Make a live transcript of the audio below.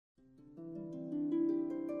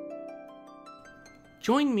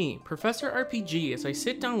Join me, Professor RPG, as I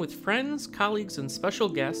sit down with friends, colleagues, and special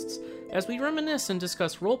guests as we reminisce and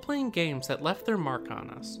discuss role-playing games that left their mark on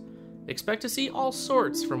us. Expect to see all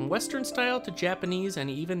sorts, from Western style to Japanese and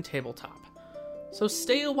even tabletop. So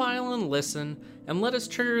stay a while and listen, and let us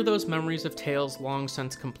trigger those memories of tales long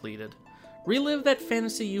since completed. Relive that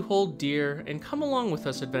fantasy you hold dear, and come along with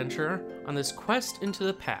us, adventurer, on this quest into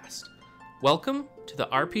the past. Welcome to the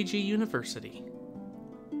RPG University.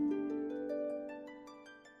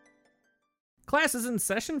 Class is in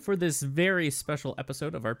session for this very special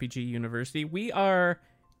episode of RPG University. We are,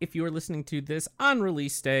 if you are listening to this on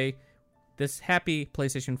release day, this happy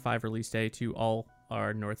PlayStation 5 release day to all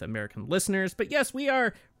our North American listeners. But yes, we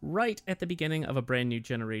are right at the beginning of a brand new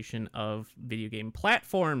generation of video game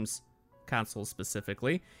platforms, consoles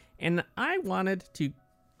specifically. And I wanted to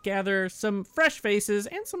gather some fresh faces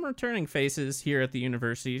and some returning faces here at the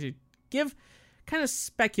university to kind of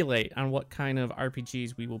speculate on what kind of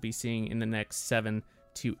RPGs we will be seeing in the next 7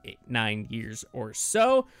 to 9 years or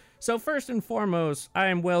so. So first and foremost, I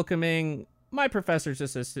am welcoming my professor's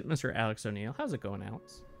assistant, Mr. Alex O'Neill. How's it going,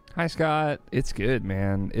 Alex? Hi, Scott. It's good,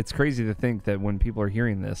 man. It's crazy to think that when people are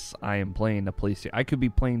hearing this, I am playing a PlayStation. I could be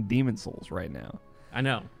playing Demon's Souls right now. I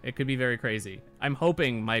know. It could be very crazy. I'm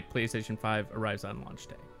hoping my PlayStation 5 arrives on launch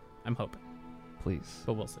day. I'm hoping. Please.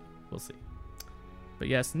 But we'll see. We'll see. But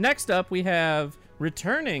yes, next up we have,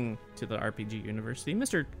 returning to the RPG University,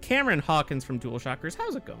 Mr. Cameron Hawkins from DualShockers.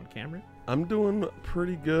 How's it going, Cameron? I'm doing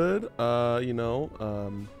pretty good.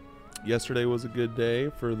 Yesterday was a good day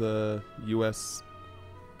for the U.S.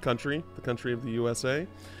 country, the country of the USA.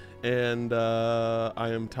 And I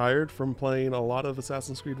am tired from playing a lot of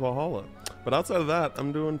Assassin's Creed Valhalla. But outside of that,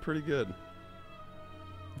 I'm doing pretty good.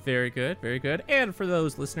 Very good, very good. And for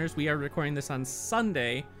those listeners, we are recording this on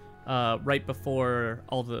Sunday, right before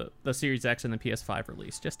all the Series X and the PS5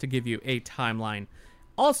 release, just to give you a timeline.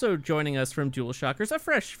 Also joining us from DualShockers, a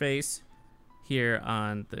fresh face here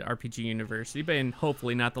on the RPG University, but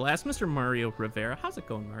hopefully not the last, Mr. Mario Rivera. How's it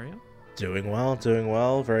going, Mario? Doing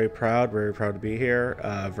well. Very proud to be here.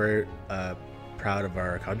 Very proud of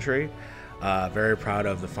our country. Very proud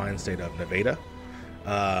of the fine state of Nevada.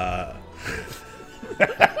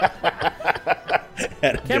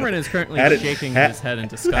 Cameron is currently shaking his head in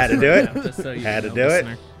disgust. Had to do it. Just so you had to know, do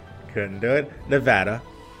listener. it. Couldn't do it. Nevada.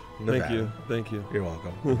 Thank you. You're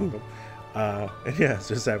welcome. And yeah, it's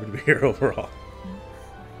just happy to be here overall.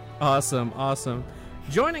 Awesome.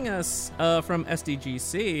 Joining us from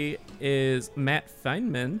SDGC is Matt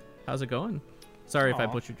Feynman. How's it going? Sorry if I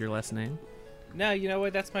butchered your last name. No, you know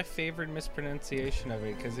what? That's my favorite mispronunciation of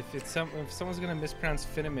it. Because if someone's gonna mispronounce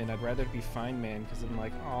Finneman, I'd rather it be Feynman. Because I'm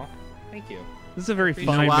like, oh, thank you. This is a very You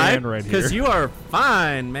know fine why? man right here. Because you are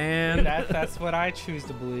fine, man. That's what I choose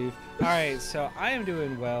to believe. All right, so I am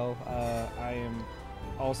doing well. I am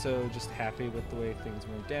also just happy with the way things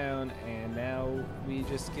went down, and now we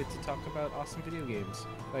just get to talk about awesome video games.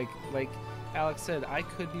 Like Alex said, I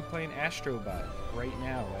could be playing Astrobot right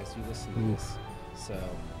now as you listen to this. So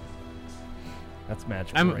that's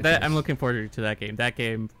magical. I'm looking forward to that game. That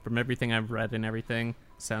game, from everything I've read and everything,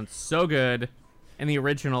 sounds so good. And the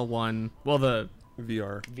original one, well, the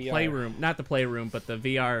VR Playroom, not the Playroom, but the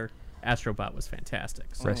VR Astrobot was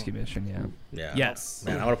fantastic. So. Rescue Mission, yeah. Yeah. Yes.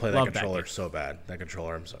 Man, I want to play that Love controller that so bad. That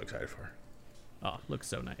controller, I'm so excited for. Oh, looks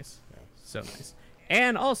so nice. Yeah. So nice.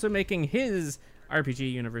 And also making his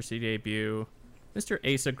RPG University debut, Mr.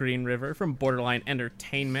 Asa Green River from Borderline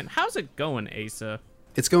Entertainment. How's it going, Asa?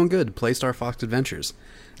 It's going good. Play Star Fox Adventures.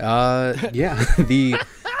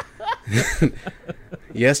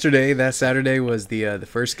 Yesterday, that Saturday, was the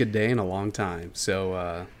first good day in a long time.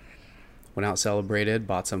 So went out, celebrated,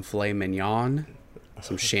 bought some filet mignon,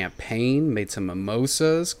 some champagne, made some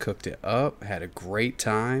mimosas, cooked it up, had a great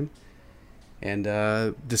time, and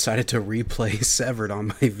decided to replay Severed on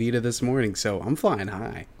my Vita this morning. So I'm flying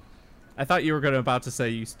high. I thought you were about to say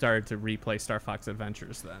you started to replay Star Fox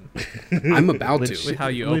Adventures then. I'm about to. With how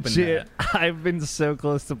you opened Legit, that. I've been so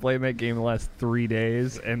close to playing that game the last 3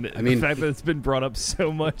 days, and the fact that it's been brought up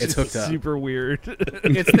so much is super weird.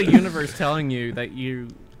 It's the universe telling you that you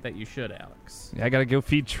should, Alex. Yeah, I gotta go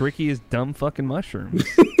feed Tricky his dumb fucking mushrooms.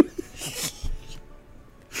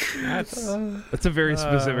 That's a very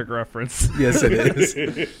specific reference. Yes, it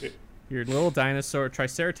is. Your little dinosaur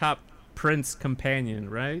Triceratop Prince companion,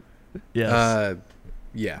 right? Yes.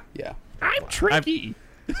 Yeah. I'm Tricky.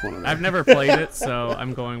 I've never played it, so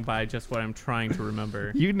I'm going by just what I'm trying to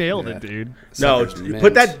remember. You nailed it, dude. No,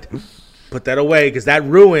 put that away, because that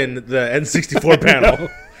ruined the N64 panel.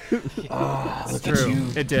 Oh, It's true.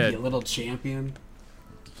 It did. You little champion.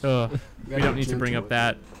 We don't need to bring up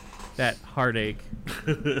that that heartache,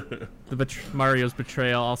 Mario's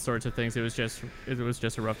betrayal, all sorts of things. It was just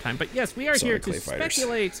a rough time. But yes, we are Sorry, here to Clay Fighters.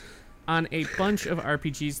 speculate on a bunch of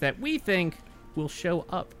RPGs that we think will show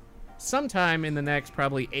up sometime in the next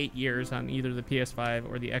probably 8 years on either the PS5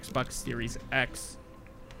 or the Xbox Series X.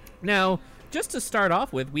 Now, just to start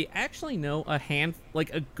off with, we actually know a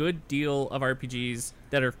good deal of RPGs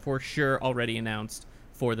that are for sure already announced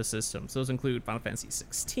for the systems. Those include Final Fantasy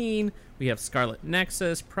 16, we have Scarlet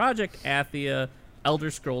Nexus, Project Athia,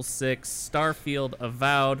 Elder Scrolls 6, Starfield,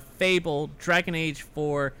 Avowed, Fable, Dragon Age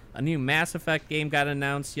 4, a new Mass Effect game got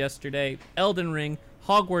announced yesterday, Elden Ring,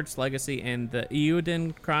 Hogwarts Legacy, and the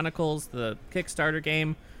Eiyuden Chronicles, the Kickstarter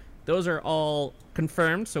game. Those are all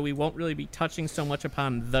confirmed, so we won't really be touching so much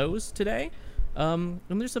upon those today. And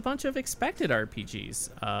there's a bunch of expected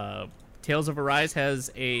RPGs. Tales of Arise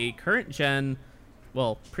has a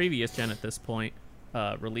previous gen at this point,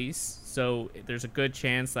 release, so there's a good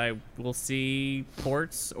chance I will see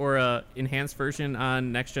ports or a enhanced version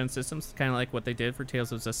on next-gen systems, kind of like what they did for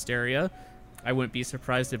Tales of Zestiria. I wouldn't be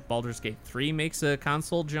surprised if Baldur's Gate 3 makes a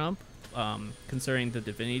console jump, considering the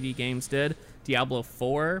Divinity games did. Diablo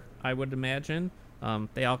 4, I would imagine.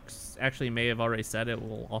 They actually may have already said it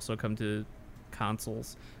will also come to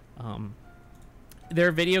consoles.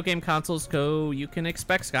 Their video game consoles go, you can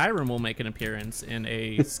expect Skyrim will make an appearance in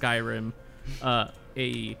a Skyrim,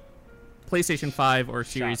 a PlayStation 5 or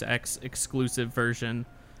Series X exclusive version.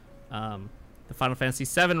 The Final Fantasy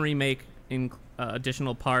VII remake in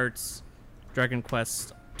additional parts, Dragon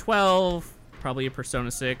Quest 12, probably a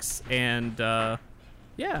Persona 6, and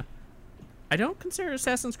yeah. I don't consider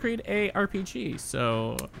Assassin's Creed a RPG,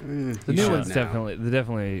 so The new ones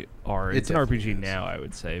definitely are. It's an RPG now, I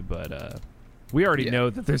would say, but we already know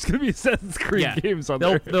that there's going to be Assassin's Creed games on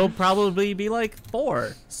there. They'll probably be like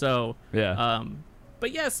 4. So yeah.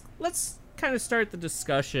 But yes, let's kind of start the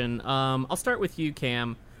discussion. I'll start with you,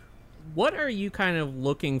 Cam. What are you kind of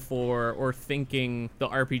looking for or thinking the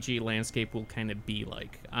RPG landscape will kind of be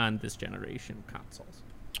like on this generation of consoles?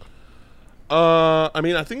 I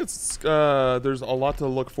mean, I think it's there's a lot to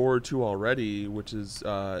look forward to already, which is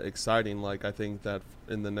exciting. Like, I think that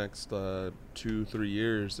in the next 2-3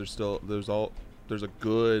 years, there's a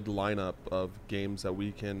good lineup of games that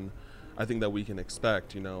we can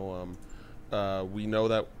expect. You know, we know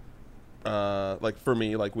that like for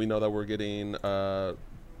me, like we know that we're getting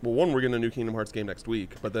we're getting a new Kingdom Hearts game next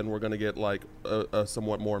week, but then we're gonna get like a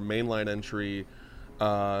somewhat more mainline entry.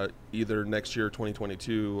 Either next year or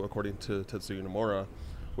 2022, according to Tetsuya Nomura,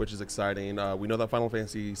 which is exciting. We know that Final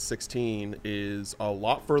Fantasy 16 is a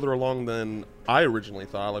lot further along than I originally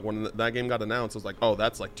thought. Like when that game got announced, I was like, oh,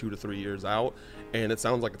 that's like 2 to 3 years out, and it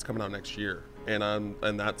sounds like it's coming out next year, and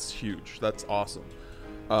that's huge. That's awesome.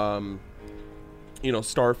 You know,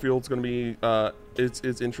 Starfield's going to be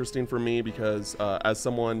it's interesting for me because as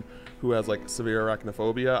someone who has like severe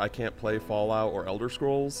arachnophobia, I can't play Fallout or Elder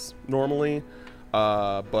Scrolls normally.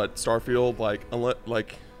 But Starfield,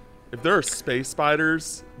 like, if there are space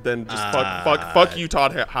spiders, then just fuck you,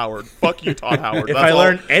 Todd Howard. Fuck you, Todd Howard. If I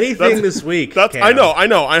learned anything this week, Cam. I know.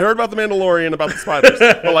 I heard about the Mandalorian, about the spiders,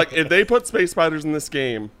 but like, if they put space spiders in this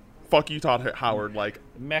game, fuck you, Todd Howard. Like,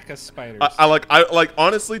 mecha spiders. I like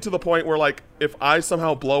honestly to the point where like, if I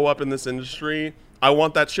somehow blow up in this industry, I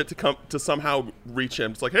want that shit to come to somehow reach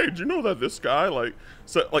him. It's like, hey, did you know that this guy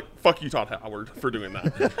fuck you, Todd Howard, for doing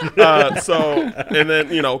that. So, and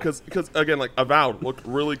then, you know, because again, like Avowed looked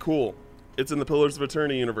really cool. It's in the Pillars of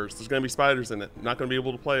Eternity universe. There's gonna be spiders in it. Not gonna be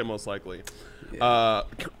able to play it most likely. Yeah.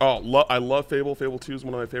 I love Fable. Fable 2 is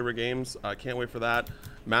one of my favorite games. I can't wait for that.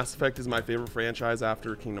 Mass Effect is my favorite franchise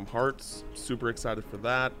after Kingdom Hearts. Super excited for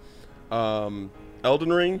that.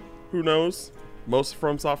 Elden Ring, who knows? Most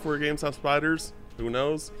From Software games have spiders. Who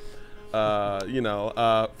knows? You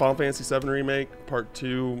know, Final Fantasy VII Remake Part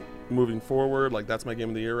 2 moving forward. Like, that's my game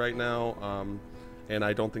of the year right now. And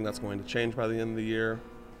I don't think that's going to change by the end of the year.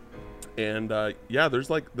 And yeah,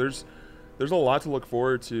 there's a lot to look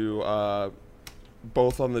forward to,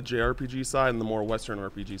 both on the JRPG side and the more Western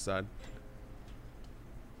RPG side.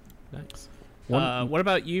 Nice. What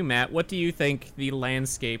about you, Matt? What do you think the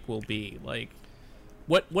landscape will be like?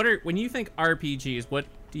 When you think RPGs, what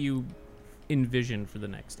do you envision for the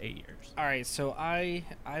next 8 years? All right, so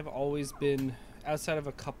I've always been, outside of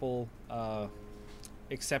a couple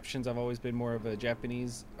exceptions, I've always been more of a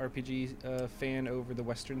Japanese RPG fan over the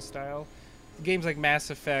Western style. Games like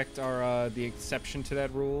Mass Effect are the exception to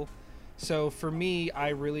that rule. So for me, I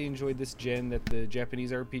really enjoyed this gen that the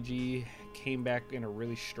Japanese RPG came back in a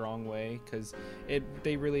really strong way, because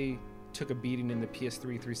they really took a beating in the PS3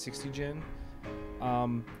 360 gen.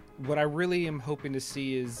 what I really am hoping to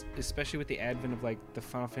see is, especially with the advent of like the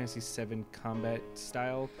Final Fantasy VII combat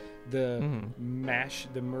style, the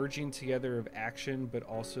the merging together of action, but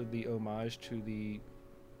also the homage to the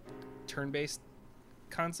turn-based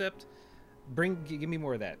concept. Give me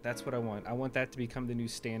more of that. That's what I want. I want that to become the new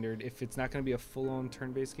standard. If it's not going to be a full-on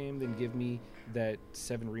turn-based game, then give me that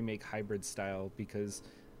 7 Remake hybrid style, because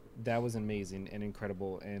that was amazing and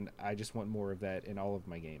incredible, and I just want more of that in all of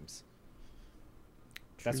my games.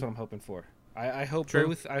 That's what I'm hoping for. I hope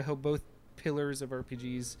both pillars of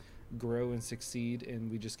RPGs grow and succeed,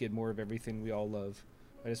 and we just get more of everything we all love.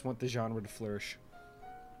 I just want the genre to flourish.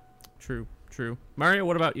 True. Mario,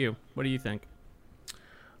 what about you? What do you think?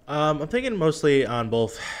 I'm thinking mostly on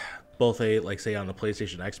both a, like, say, on the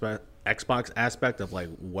PlayStation Xbox aspect of like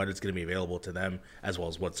what is going to be available to them, as well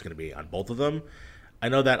as what's going to be on both of them. I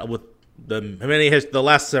know that with the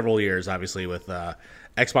last several years, obviously, with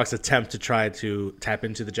Xbox attempt to try to tap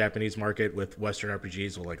into the Japanese market with Western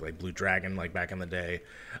RPGs, with like Blue Dragon, like back in the day.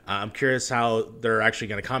 I'm curious how they're actually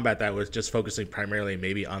going to combat that with just focusing primarily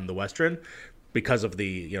maybe on the Western, because of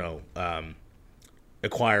the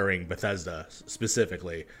acquiring Bethesda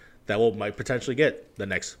specifically, that might potentially get the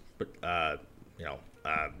next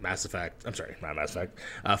Mass Effect. I'm sorry, not Mass Effect.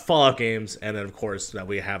 Fallout games, and then of course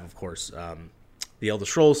we have the Elder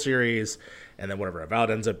Scrolls series, and then whatever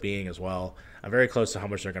Avowed ends up being as well. I'm very close to how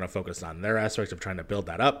much they're going to focus on their aspect of trying to build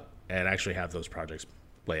that up and actually have those projects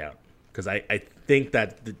play out. Because I think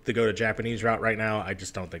that to go to Japanese route right now, I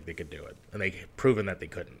just don't think they could do it. And they've proven that they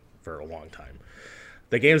couldn't for a long time.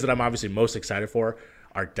 The games that I'm obviously most excited for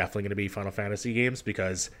are definitely going to be Final Fantasy games,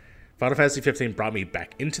 because Final Fantasy 15 brought me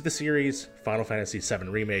back into the series. Final Fantasy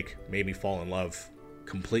 7 Remake made me fall in love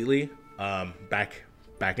completely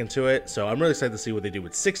back into it. So I'm really excited to see what they do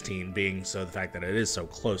with 16, being so the fact that it is so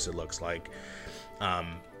close, it looks like.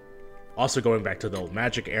 Also going back to the old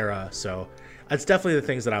Magic era. So that's definitely the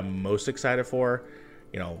things that I'm most excited for.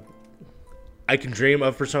 I can dream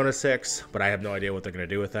of Persona 6, but I have no idea what they're going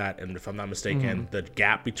to do with that. And if I'm not mistaken, the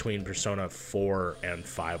gap between Persona 4 and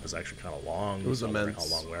 5 was actually kind of long. It was immense.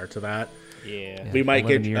 How long we are to that. Yeah. We might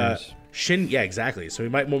get Shin. Yeah, exactly. So we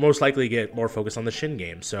might most likely get more focus on the Shin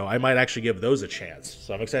games. So I might actually give those a chance.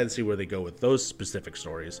 So I'm excited to see where they go with those specific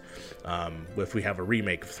stories. If we have a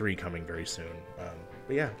remake of 3 coming very soon.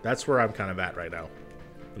 But yeah, that's where I'm kind of at right now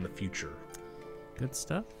in the future. Good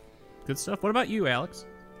stuff. What about you, Alex?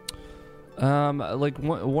 Like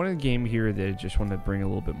one game here that I just wanted to bring a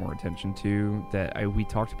little bit more attention to that we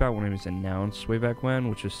talked about when it was announced way back when,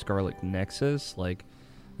 which is Scarlet Nexus. Like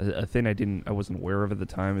a thing I wasn't aware of at the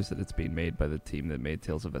time is that it's being made by the team that made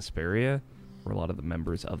Tales of Vesperia, or a lot of the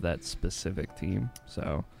members of that specific team.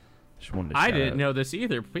 So just wanted to I didn't know this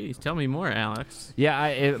either. Please tell me more, Alex. Yeah,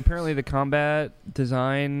 apparently the combat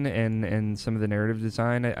design and some of the narrative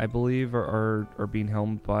design, I believe, are being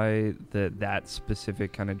helmed by that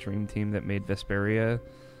specific kind of dream team that made Vesperia.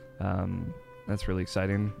 That's really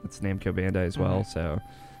exciting. It's Namco Bandai as well. So,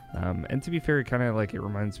 and to be fair, it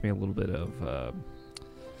reminds me a little bit of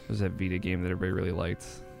was that Vita game that everybody really liked.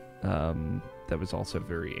 That was also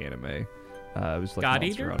very anime. It was like God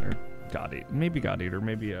Monster Eater? Hunter. God Eater,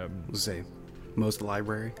 maybe Say, Most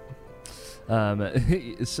Library.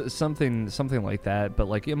 Something like that, but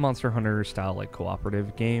like a Monster Hunter style, like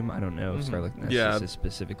cooperative game. I don't know if Scarlet Nexus is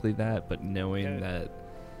specifically that, but knowing that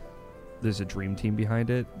there's a dream team behind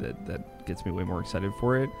it, that gets me way more excited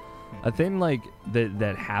for it. A thing like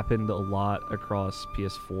that happened a lot across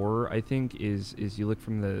PS4, I think, is you look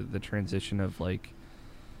from the transition of like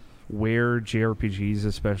where JRPGs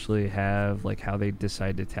especially have like how they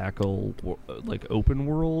decide to tackle like open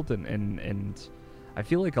world, and I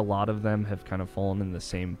feel like a lot of them have kind of fallen in the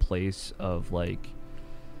same place of like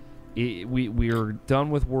we're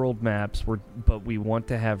done with world maps, but we want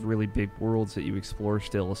to have really big worlds that you explore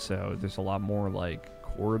still, so there's a lot more like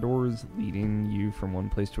corridors leading you from one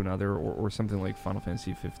place to another, or something like Final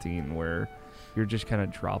Fantasy 15 where you're just kind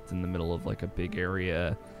of dropped in the middle of like a big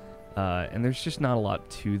area. And there's just not a lot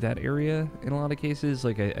to that area in a lot of cases.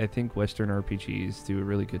 Like I think Western RPGs do a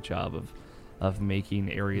really good job of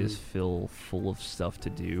making areas feel full of stuff to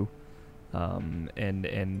do. And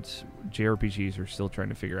JRPGs are still trying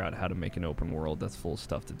to figure out how to make an open world that's full of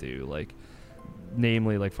stuff to do. Like,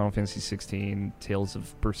 namely, like Final Fantasy 16, Tales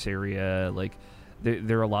of Berseria. Like,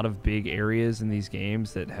 there are a lot of big areas in these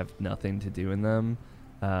games that have nothing to do in them,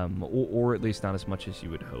 or at least not as much as you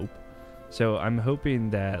would hope. So I'm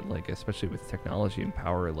hoping that, like, especially with technology and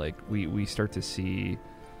power, like we start to see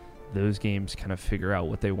those games kind of figure out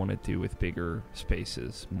what they want to do with bigger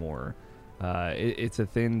spaces more. It's a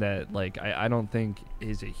thing that, like, I don't think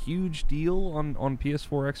is a huge deal on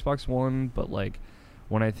PS4, Xbox One, but like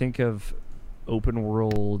when I think of open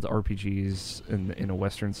world RPGs in a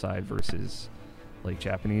Western side versus like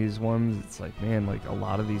Japanese ones, it's like, man, like a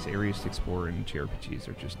lot of these areas to explore in JRPGs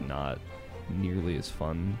are just not nearly as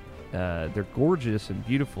fun. They're gorgeous and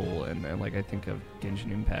beautiful, and like I think of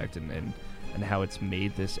Genshin Impact and how it's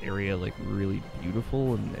made this area like really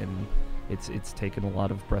beautiful, and it's taken a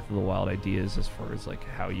lot of Breath of the Wild ideas as far as like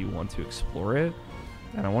how you want to explore it.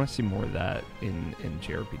 And I want to see more of that in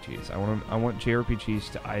JRPGs. I want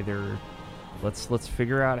JRPGs to either let's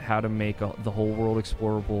figure out how to make the whole world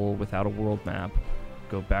explorable without a world map,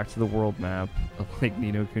 go back to the world map like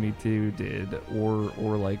Ni no Kuni 2 did, or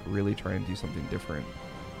like really try and do something different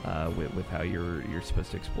with how you're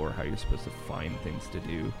supposed to explore, how you're supposed to find things to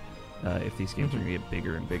do if these games are going to get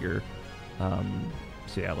bigger and bigger.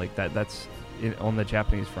 So yeah, like that's on the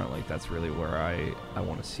Japanese front, like that's really where I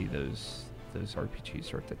want to see those RPGs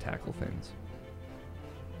start to tackle things.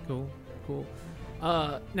 Cool.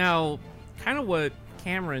 Now, kind of what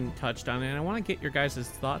Cameron touched on, and I want to get your guys'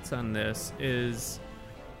 thoughts on this, is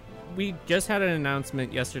we just had an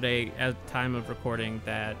announcement yesterday at the time of recording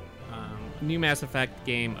that a new Mass Effect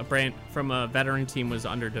game, a brand from a veteran team, was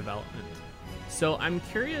under development. So I'm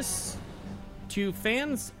curious to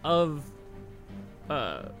fans of...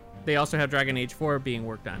 they also have Dragon Age 4 being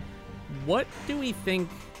worked on. What do we think...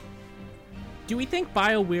 Do we think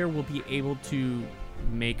BioWare will be able to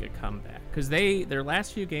make a comeback? Because their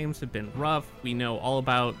last few games have been rough. We know all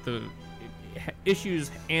about the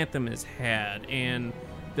issues Anthem has had and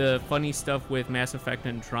the funny stuff with Mass Effect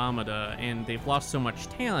Andromeda, and they've lost so much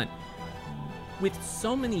talent. With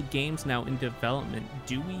so many games now in development,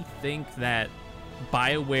 do we think that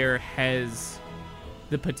BioWare has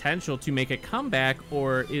the potential to make a comeback,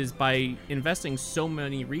 or is by investing so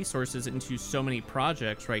many resources into so many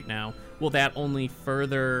projects right now, will that only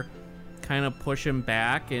further kind of push them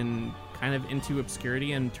back and kind of into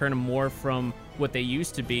obscurity and turn them more from what they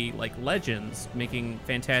used to be, like legends, making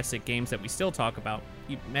fantastic games that we still talk about,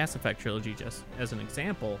 Mass Effect trilogy just as an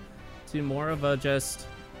example, to more of a just,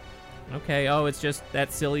 okay, oh, it's just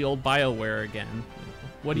that silly old BioWare again.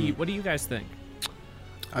 What do you guys think?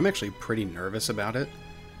 I'm actually pretty nervous about it.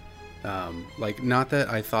 Like, not that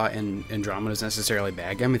I thought Andromeda is necessarily a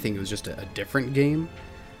bad game. I think it was just a different game.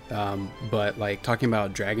 But like talking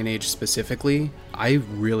about Dragon Age specifically, I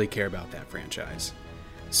really care about that franchise.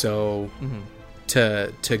 So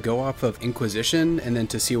to go off of Inquisition and then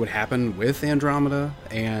to see what happened with Andromeda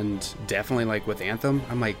and definitely like with Anthem,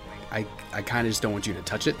 I'm like, I kind of just don't want you to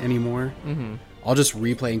touch it anymore. I'll just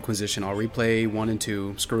replay Inquisition. I'll replay 1 and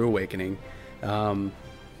 2, screw Awakening, and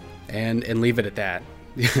leave it at that.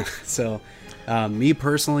 So me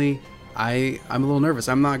personally, I'm a little nervous.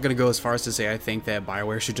 I'm not going to go as far as to say I think that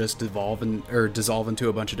BioWare should just dissolve into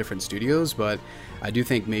a bunch of different studios, but I do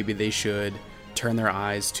think maybe they should turn their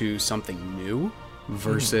eyes to something new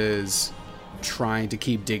versus trying to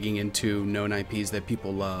keep digging into known IPs that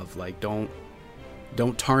people love. Like, don't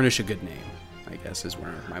tarnish a good name, I guess, is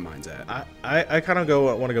where my mind's at. I kind of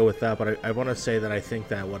want to go with that, but I want to say that I think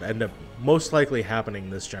that what ended up most likely happening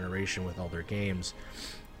this generation with all their games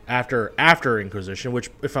after Inquisition, which,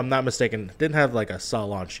 if I'm not mistaken, didn't have like a solid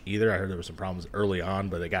launch either. I heard there were some problems early on,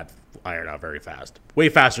 but they got ironed out very fast, way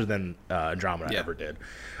faster than Andromeda ever did.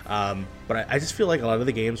 But I just feel like a lot of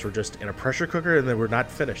the games were just in a pressure cooker and they were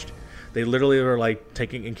not finished. They literally were like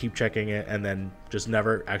taking and keep checking it, and then just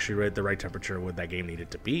never actually read the right temperature what that game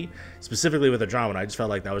needed to be. Specifically with Andromeda, I just felt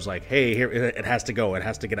like that was like, hey, here it has to go, it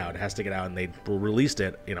has to get out, and they released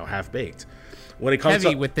it, half baked. When it comes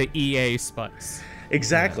heavy with the EA spice.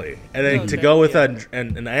 Exactly. And then to go with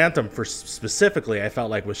an Anthem for specifically, I felt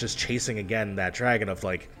like was just chasing again that dragon of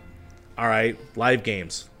like, all right, live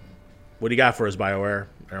games. What do you got for us, BioWare?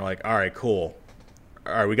 And they're like, all right, cool.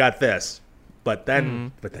 All right, we got this. But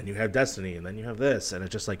then you have Destiny, and then you have this, and it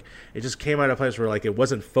just came out of a place where like it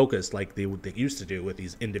wasn't focused like they used to do with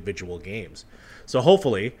these individual games. So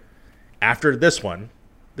hopefully, after this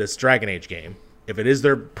Dragon Age game, if it is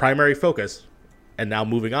their primary focus, and now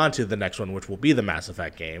moving on to the next one, which will be the Mass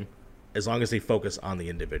Effect game, as long as they focus on the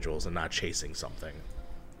individuals and not chasing something,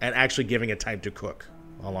 and actually giving it time to cook,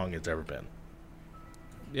 how long it's ever been.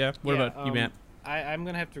 Yeah. What about you, Matt? I'm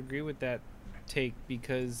gonna have to agree with that take,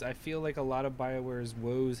 because I feel like a lot of BioWare's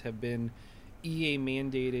woes have been EA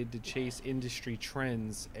mandated to chase industry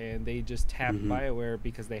trends, and they just tap BioWare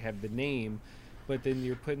because they have the name, but then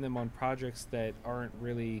you're putting them on projects that aren't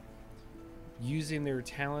really using their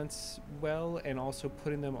talents well, and also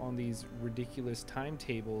putting them on these ridiculous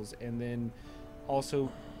timetables, and then also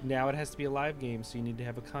now it has to be a live game, so you need to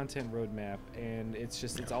have a content roadmap, and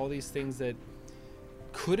it's all these things that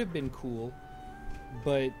could have been cool,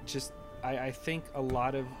 but just I think a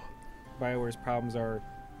lot of BioWare's problems are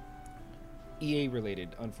EA related,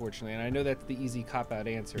 unfortunately, and I know that's the easy cop-out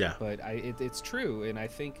answer, Yeah. but it's true, and I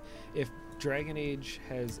think if Dragon Age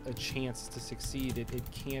has a chance to succeed, it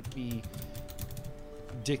can't be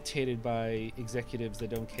dictated by executives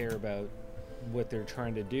that don't care about what they're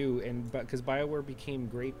trying to do, and because BioWare became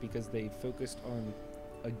great because they focused on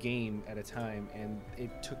a game at a time, and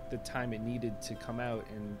it took the time it needed to come out,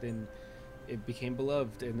 and then it became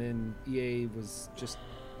beloved, and then EA was just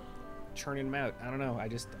churning them out. I don't know.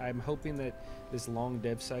 I'm hoping that this long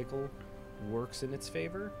dev cycle works in its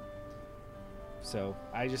favor. So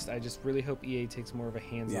I just really hope EA takes more of a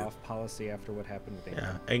hands-off policy after what happened with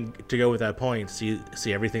Anthem. Yeah, and to go with that point, see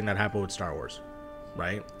everything that happened with Star Wars,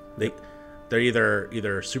 right? They're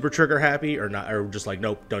either super trigger happy or not, or just like,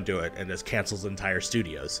 nope, don't do it, and just cancels entire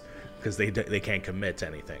studios because they can't commit to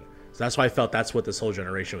anything. So that's why I felt that's what this whole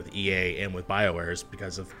generation with EA and with BioWare is,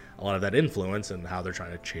 because of a lot of that influence and how they're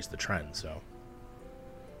trying to chase the trend. So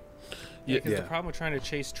because the problem with trying to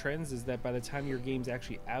chase trends is that by the time your game's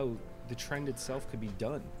actually out, the trend itself could be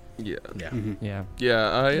done. Yeah. yeah,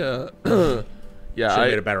 Yeah. Yeah, should have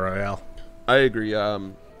made a Battle Royale. I agree.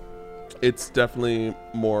 It's definitely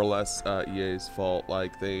more or less EA's fault.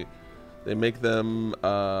 Like they make them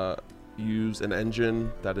use an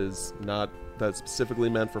engine that's specifically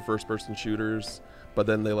meant for first-person shooters, but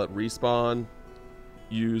then they let Respawn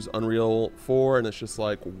use Unreal 4, and it's just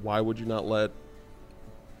like, why would you not let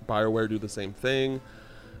BioWare do the same thing?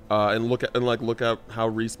 And look at how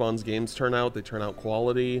Respawn's games turn out. They turn out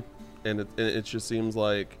quality, and it just seems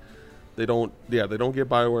like they don't give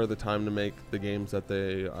BioWare the time to make the games that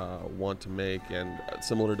they want to make. And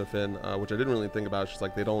similar to Finn, which I didn't really think about, it's just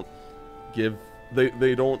like they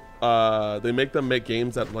make them make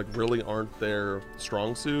games that like really aren't their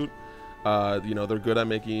strong suit. They're good at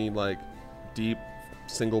making like deep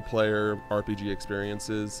single player RPG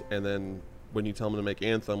experiences, and then when you tell them to make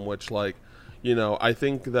Anthem, which like, I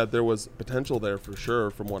think that there was potential there for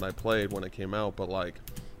sure from what I played when it came out, but like,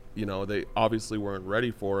 they obviously weren't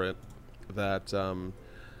ready for it. That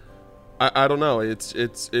I don't know. It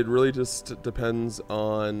really just depends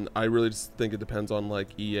on. I really just think it depends on like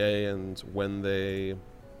EA and when they,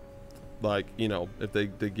 like, if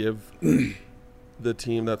they give the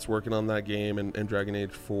team that's working on that game and Dragon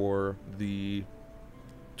Age 4 the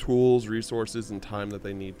tools, resources, and time that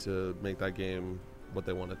they need to make that game what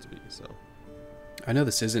they want it to be. So I know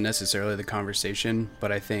this isn't necessarily the conversation,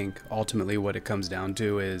 but I think ultimately what it comes down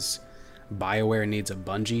to is BioWare needs a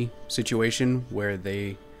Bungie situation where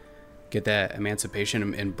they get that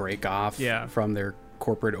emancipation and break off from their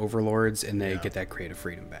corporate overlords, and they get that creative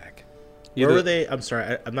freedom back. Where were they? I'm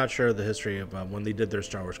sorry, I'm not sure of the history of when they did their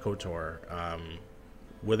Star Wars KOTOR.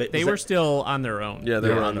 They were still on their own. Yeah, they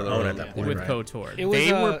were on their own at that point, with right? KOTOR. It was,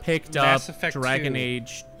 They were picked up Mass Effect Dragon 2.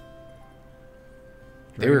 Age.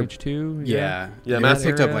 They were- Age 2? Yeah, they Mass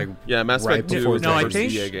picked up like Mass right Effect 2 before was the No, I first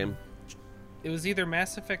think- EA game. It was either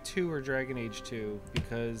Mass Effect 2 or Dragon Age 2,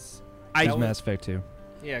 because It that was was- Mass Effect 2.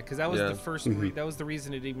 because that was Yeah. the first. That was the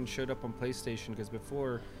reason it even showed up on PlayStation. Because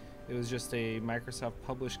before, it was just a Microsoft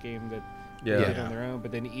published game that they did Yeah. on their own.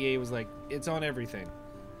 But then EA was like, "It's on everything."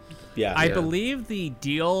 Yeah, I believe the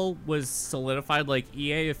deal was solidified. Like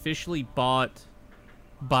EA officially bought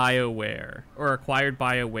BioWare or acquired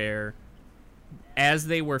BioWare as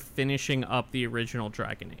they were finishing up the original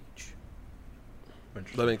Dragon Age.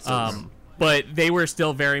 That makes sense. But they were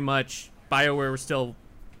still very much BioWare was still.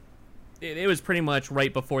 It was pretty much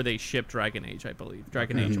right before they shipped Dragon Age, I believe,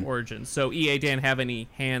 Dragon Age Origins. So EA didn't have any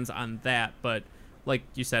hands on that, but like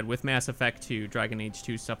you said, with Mass Effect 2, Dragon Age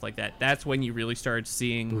 2, stuff like that, that's when you really started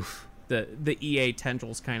seeing the EA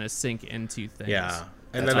tendrils kind of sink into things. Yeah,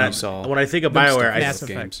 and That's then what I saw. when I think of Them BioWare, stuff I Mass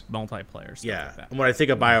games. Effect multiplayer stuff yeah, like that. and when I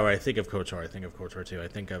think of BioWare, I think of KOTOR. I think of KOTOR 2. I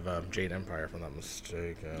think of Jade Empire, if I'm not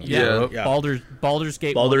mistaken. Yeah, Yeah. Baldur's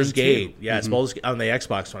Gate. 1 Baldur's and 2. Gate. Yeah, it's Baldur's on the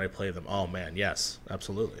Xbox when I play them. Oh man, yes,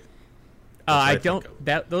 absolutely. I That's what don't.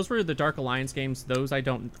 think of. Those were the Dark Alliance games. Those I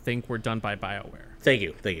don't think were done by BioWare. Thank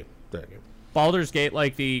you. Baldur's Gate,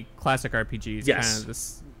 like the classic RPGs, Yes. kind of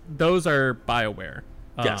this. Those are BioWare.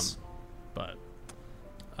 Yes. But,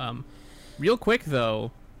 real quick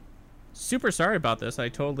though, super sorry about this. I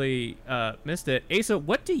totally missed it. Asa,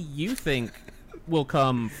 what do you think will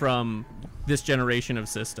come from this generation of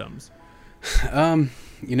systems?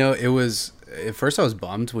 It was at first I was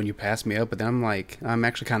bummed when you passed me up, but then I'm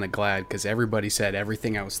actually kind of glad because everybody said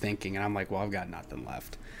everything I was thinking, and I'm like, well, I've got nothing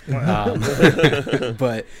left.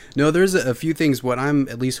 But no, there's a few things. What I'm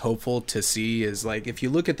at least hopeful to see is like if you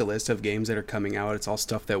look at the list of games that are coming out, it's all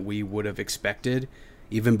stuff that we would have expected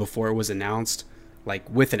even before it was announced. Like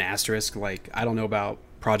with an asterisk, like I don't know about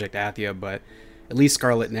Project Athia, but at least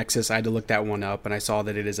Scarlet Nexus, I had to look that one up, and I saw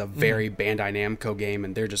that it is a very Bandai Namco game,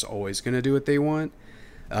 and they're just always going to do what they want.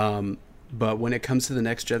 But when it comes to the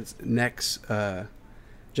next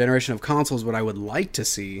generation of consoles, what I would like to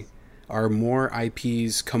see are more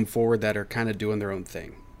IPs come forward that are kind of doing their own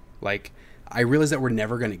thing. Like, I realize that we're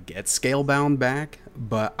never going to get Scalebound back,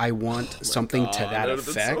 but I want something to that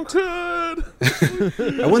effect. So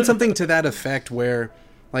good. I want something to that effect where,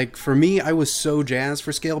 like, for me, I was so jazzed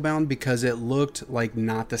for Scalebound because it looked like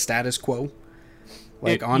not the status quo.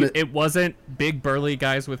 Like, it wasn't big burly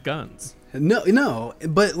guys with guns. No,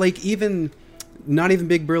 but like not even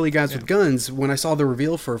big burly guys with guns. When I saw the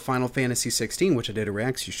reveal for Final Fantasy 16, which I did a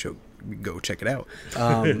reaction, you should go check it out.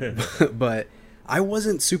 But I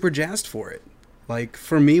wasn't super jazzed for it. Like,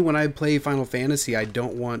 for me, when I play Final Fantasy, I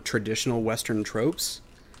don't want traditional Western tropes,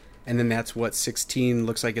 and then that's what 16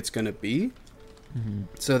 looks like it's going to be. Mm-hmm.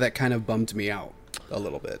 So that kind of bummed me out a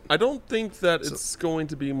little bit. I don't think that it's going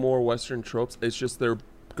to be more Western tropes. It's just they're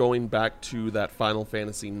going back to that Final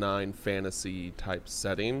Fantasy IX fantasy type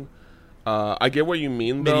setting. I get what you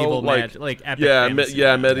mean, though. Medieval like epic fantasy.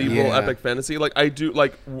 Medieval epic fantasy. Like, I do,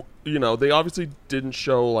 like, you know, they obviously didn't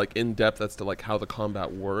show, like, in depth as to, like, how the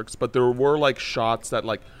combat works, but there were, like, shots that,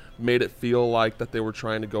 like, made it feel like that they were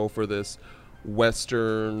trying to go for this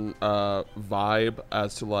Western vibe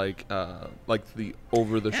as to, like the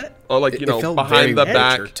over the like, you know, behind the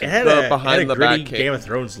back, behind the back Game of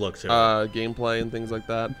Thrones look to it. Gameplay and things like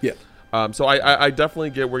that. Yeah. So I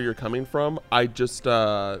definitely get where you're coming from. I just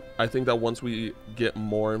I think that once we get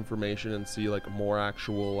more information and see, like, more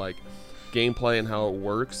actual, like, gameplay and how it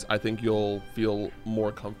works, I think you'll feel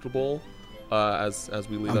more comfortable as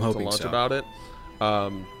we lead up to launch about it.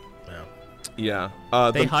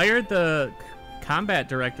 They hired the combat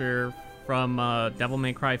director from Devil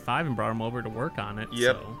May Cry 5 and brought him over to work on it.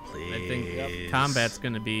 Yep. So I think combat's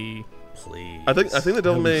going to be... Please. I think the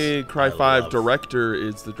Devil May Cry 5 director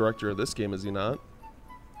is the director of this game, is he not?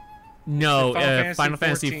 No, Final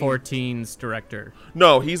Fantasy 14's director.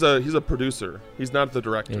 No, he's a producer. He's not the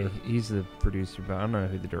director. Yeah, he's the producer, but I don't know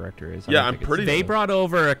who the director is. I'm pretty. They brought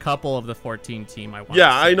over a couple of the 14 team.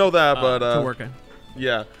 I know that, but to work on.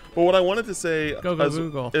 Yeah, but what I wanted to say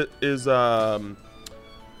Google is kind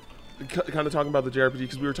of talking about the JRPG,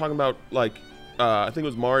 because we were talking about, like, I think it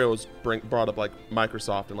was Mario brought up, like,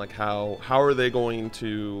 Microsoft and, like, how are they going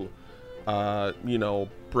to you know,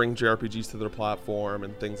 bring JRPGs to their platform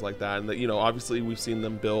and things like that. And that, you know, obviously we've seen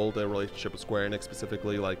them build a relationship with Square Enix,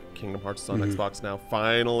 specifically, like, Kingdom Hearts is on Xbox now.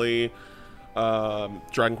 Finally,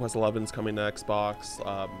 Dragon Quest XI is coming to Xbox,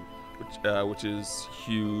 which is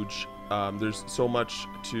huge. There's so much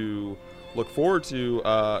to look forward to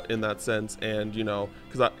in that sense, and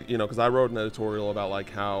because I wrote an editorial about, like,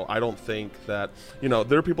 how I don't think that, you know,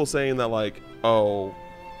 there are people saying that, like, oh,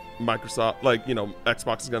 Microsoft, like, you know,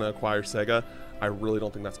 Xbox is going to acquire Sega. I really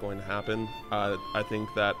don't think that's going to happen. I think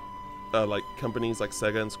that like, companies like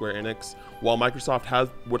Sega and Square Enix, while Microsoft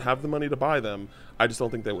would have the money to buy them, I just don't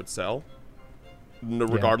think they would sell,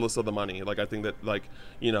 regardless of the money. Like, I think that, like,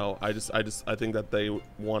 you know, I think that they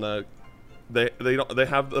want to. They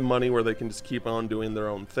have the money where they can just keep on doing their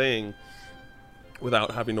own thing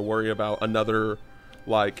without having to worry about another,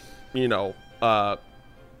 like, you know,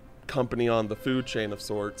 company on the food chain of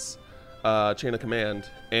sorts, chain of command.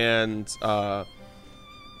 And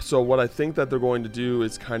so what I think that they're going to do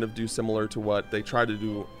is kind of do similar to what they try to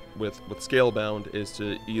do with Scalebound, is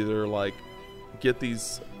to either, like, get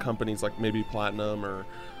these companies like maybe Platinum or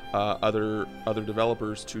other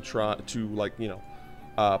developers to try to, like, you know,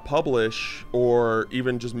 publish, or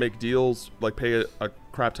even just make deals, like pay a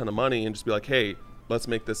crap ton of money and just be like, hey, let's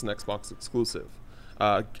make this an Xbox exclusive.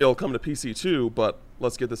 It'll come to PC too, but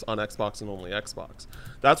let's get this on Xbox and only Xbox.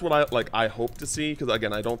 That's what I hope to see, because,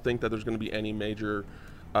 again, I don't think that there's going to be any major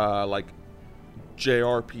like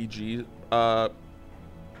JRPG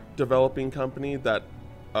developing company that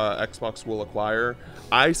Xbox will acquire.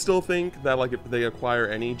 I still think that, like, if they acquire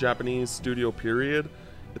any Japanese studio, period,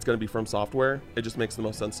 it's going to be From Software. It just makes the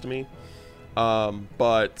most sense to me.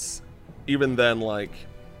 But even then, like,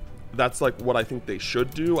 that's, like, what I think they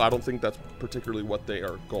should do. I don't think that's particularly what they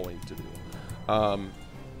are going to do.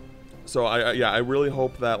 So I really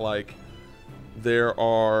hope that, like, there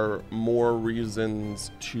are more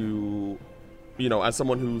reasons to, you know, as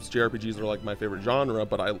someone whose JRPGs are, like, my favorite genre,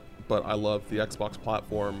 but I love the Xbox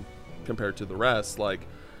platform compared to the rest. Like,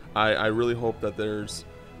 I really hope that there's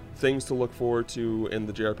things to look forward to in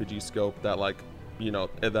the JRPG scope that, like, you know,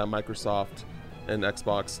 that Microsoft and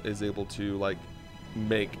Xbox is able to, like,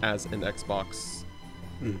 make as an Xbox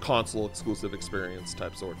console exclusive experience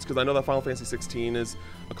type sorts. Because I know that Final Fantasy 16 is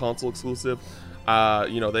a console exclusive.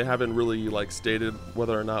 They haven't really like stated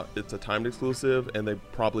whether or not it's a timed exclusive, and they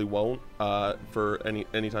probably won't for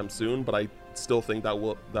anytime soon. But I still think that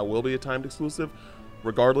will be a timed exclusive.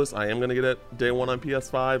 Regardless, I am gonna get it day one on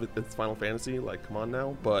PS5. It's Final Fantasy, like come on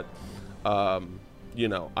now. But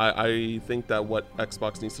I think that what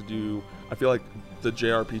Xbox needs to do, I feel like the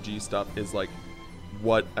JRPG stuff is like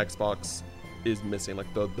what Xbox is missing,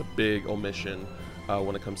 like the big omission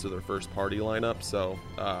when it comes to their first party lineup. So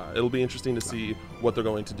it'll be interesting to see what they're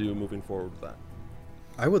going to do moving forward with that.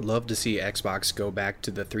 I would love to see Xbox go back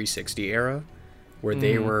to the 360 era, where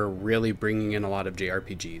they were really bringing in a lot of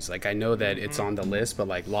JRPGs. Like, I know that it's on the list, but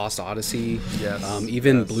like Lost Odyssey,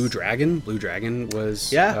 even Blue Dragon. Blue Dragon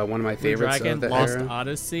was one of my favorites. Blue Dragon, of the Lost era.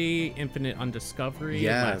 Odyssey, Infinite Undiscovery,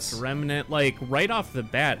 Yes. Last Remnant. Like, right off the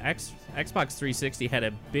bat, Xbox 360 had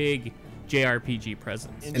a big JRPG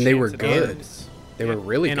presence. And they were Enchanted good. Arms. They were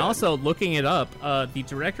really And good. also, looking it up, the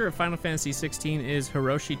director of Final Fantasy 16 is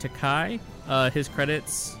Hiroshi Takai. His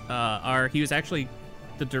credits are, he was actually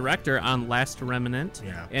the director on Last Remnant,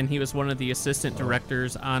 and he was one of the assistant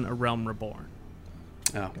directors on A Realm Reborn.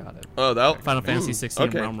 Oh, Got it. Oh, that Final Fantasy 16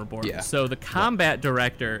 okay. Realm Reborn. Yeah. So the combat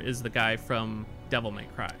director is the guy from Devil May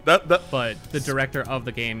Cry. that But the director of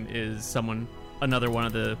the game is another one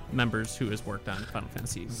of the members who has worked on Final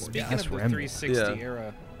Fantasy. Speaking That's of the Remnant. 360 Yeah.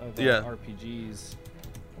 era of Yeah. RPGs,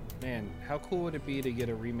 man, how cool would it be to get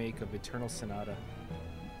a remake of Eternal Sonata?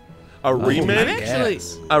 a remake. Actually,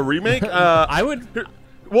 yes. A remake. I would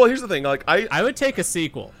Well, here's the thing. Like I would take a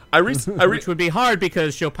sequel, which would be hard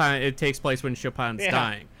because Chopin. It takes place when Chopin's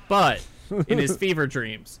dying, but in his fever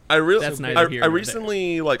dreams. That's neither here I nor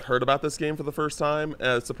recently like heard about this game for the first time,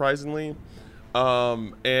 surprisingly,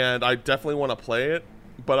 and I definitely want to play it.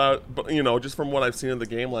 But just from what I've seen of the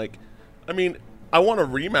game, like, I mean, I want a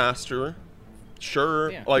remaster,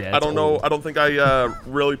 sure. Yeah. Like, Yeah, I it's don't know. old. I don't think I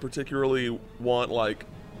really particularly want like,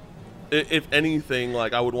 if anything,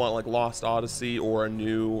 like I would want like Lost Odyssey or a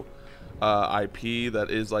new IP that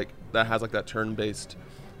has like that turn-based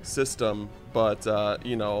system. But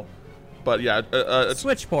But yeah,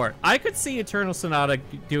 Switch port. I could see Eternal Sonata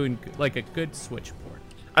doing like a good Switch port.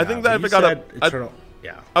 I think that if it got a, Eternal,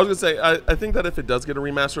 I was gonna say, I think that if it does get a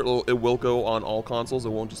remaster, it will go on all consoles. It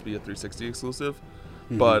won't just be a 360 exclusive.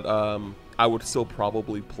 Mm-hmm. But I would still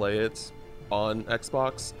probably play it on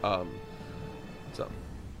Xbox. So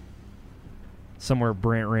Somewhere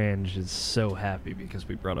Brant Range is so happy because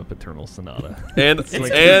we brought up Eternal Sonata. and It's a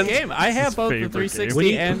good and game. I have his both the favorite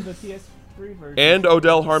 360 game. and the PS3 version. and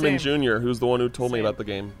Odell Harmon Same. Jr., who's the one who told me Same. about the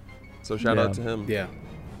game. So shout Yeah. out to him. Yeah.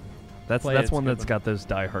 That's Play it, it's one a good that's got those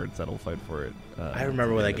diehards that'll fight for it. I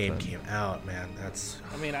remember when that yeah, game that's, came out, man. That's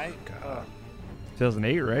I mean, God.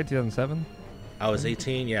 2008, right? 2007. I was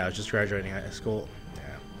 18. Yeah, I was just graduating high school.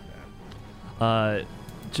 Yeah.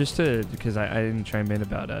 Just because I didn't chime in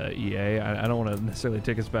about EA, I don't want to necessarily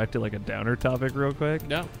take us back to like a downer topic real quick.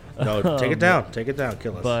 No. No, take it down. Take it down.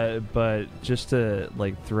 Kill us. But just to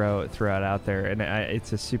like throw it out there, and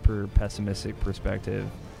it's a super pessimistic perspective,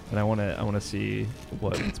 and I want to see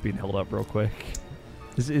what's being held up real quick.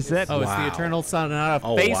 Is that Oh, it's Wow. the Eternal Sonata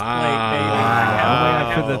Oh, faceplate, wow.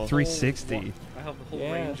 baby. for the Wow. 360? I have a whole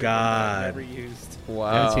Yeah. range of them God. that I've never used. Wow.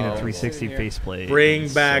 I haven't seen a Oh. 360 Sitting here. faceplate. Bring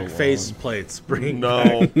in back so long. face plates. Bring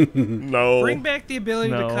No, back. no. Bring back the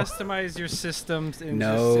ability No. to customize your systems. And No,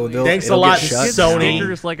 just silly- they'll- Thanks a it'll lot, get shut Get down. Sony.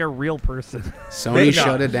 stickers like a real person. Sony Thank shut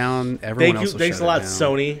God. it down. Everyone Thank you. else will Thanks a shut lot, it down.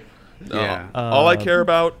 Sony. No. Yeah. All I care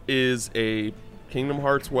about is a Kingdom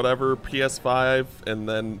Hearts whatever PS5, and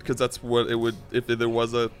then because that's what it would if there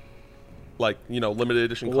was a limited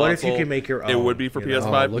edition console. What if you can make your It own, would be for you know?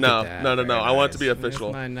 PS5. Oh, look no, at that. no, no, no. Very I want it to be nice.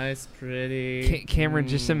 official. My nice, pretty. Cameron,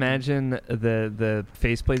 just imagine the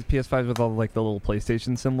faceplate PS5 with all like the little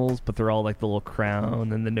PlayStation symbols, but they're all like the little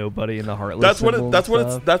crown and the nobody and the heartless. That's what symbol it. That's and what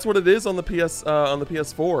it's. stuff. That's what it is on the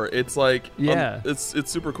PS4. It's like Yeah. it's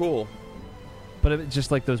super cool. But it, just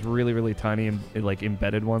like those really really tiny like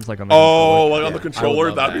embedded ones, like on the Oh, controller. like on the Yeah, controller, I would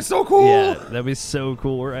love that'd be that. so cool. Yeah, that'd be so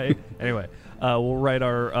cool, right? Anyway, we'll write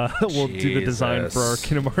our we'll do the design for our Jesus.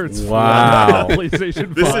 Kingdom Hearts for, Wow. PlayStation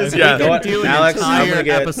 5. This is- yeah. We You know can what, do an Alex, I'm entire gonna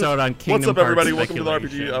get- episode on Kingdom What's up, everybody? Hearts Welcome to the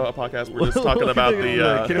RPG speculation. podcast. We're just talking about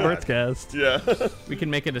the Kingdom Hearts cast. yeah. We can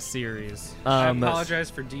make it a series. I apologize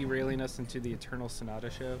for derailing us into the Eternal Sonata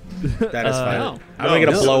show. That is fine. no. I'm gonna get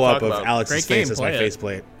a No. blow Talk up of about. Alex's Great game, face as my play it.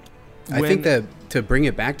 faceplate. I think that to bring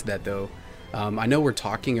it back to that though, I know we're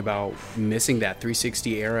talking about missing that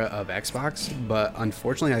 360 era of Xbox, but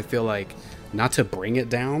unfortunately, I feel like not to bring it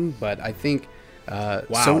down, but I think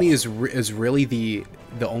Sony is really the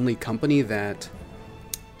only company that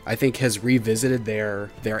I think has revisited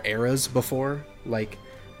their eras before. Like,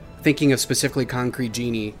 thinking of specifically Concrete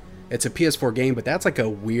Genie, it's a PS4 game, but that's like a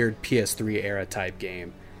weird PS3 era type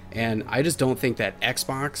game. And I just don't think that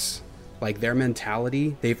Xbox, like their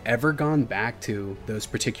mentality, they've ever gone back to those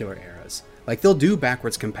particular eras. Like, they'll do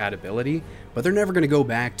backwards compatibility, but they're never going to go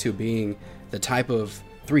back to being the type of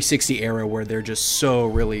 360 era where they're just so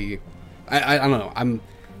really... I don't know.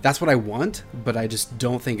 That's what I want, but I just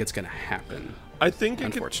don't think it's going to happen. I think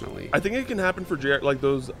unfortunately, I think it can happen for like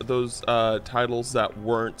those titles that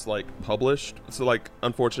weren't like published. So like,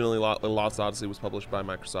 unfortunately, Lost Odyssey was published by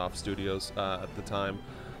Microsoft Studios at the time.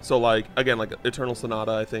 So like, again, like Eternal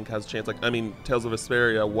Sonata, I think has a chance. Like, I mean, Tales of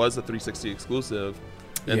Vesperia was a 360 exclusive,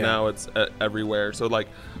 and now it's everywhere. So like,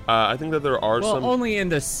 I think that there are some only in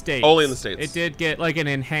the States. Only in the States. It did get like an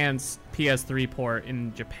enhanced PS3 port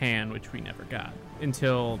in Japan, which we never got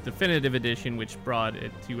until Definitive Edition, which brought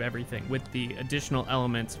it to everything with the additional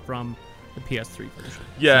elements from the PS3 version.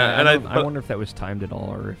 Yeah, and I wonder if that was timed at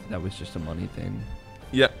all, or if that was just a money thing.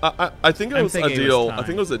 Yeah, I think it was a deal. I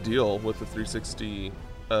think it was a deal with the 360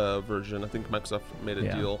 version. I think Microsoft made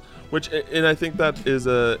a deal, and I think that is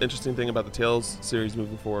a interesting thing about the Tales series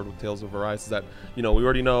moving forward with Tales of Arise is that, you know, we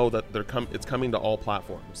already know that it's coming to all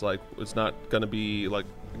platforms. Like, it's not going to be like,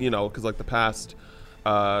 you know, because like the past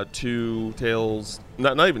 2 Tales,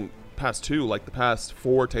 not even past 2, like the past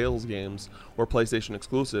 4 Tales games were PlayStation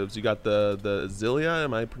exclusives. You got the Xillia,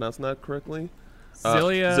 am I pronouncing that correctly?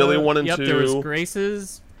 Xillia 1 and 2. There was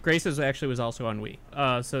Graces. Graces actually was also on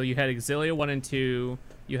Wii. So you had Xillia 1 and 2.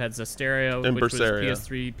 You had Zestiria, and which Berseria. was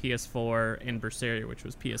PS3, PS4, and Berseria, which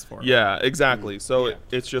was PS4. Yeah, exactly. So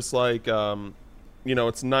it's just like, you know,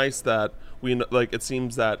 it's nice that like, it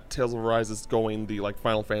seems that Tales of Arise is going the like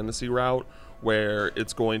Final Fantasy route, where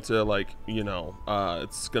it's going to like, you know,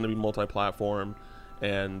 it's going to be multi-platform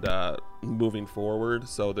and moving forward.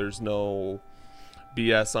 So there's no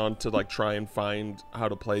BS on to like try and find how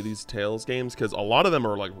to play these Tales games, because a lot of them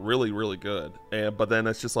are like really, really good. But then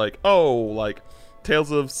it's just like, oh, like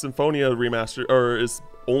Tales of Symphonia remastered or is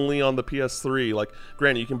only on the PS3. Like,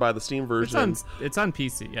 granted, you can buy the Steam version. It's on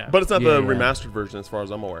PC, yeah. But it's not the remastered version, as far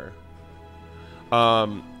as I'm aware. I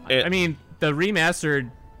mean, the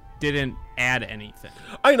remastered didn't add anything.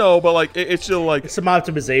 I know, but like, it's still like some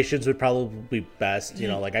optimizations would probably be best. You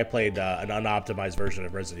know, like I played an unoptimized version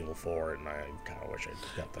of Resident Evil 4, and I kind of wish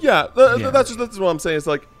I got them. Yeah, that's what I'm saying.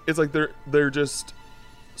 It's like they're just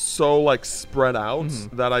so like spread out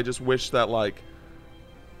that I just wish that, like,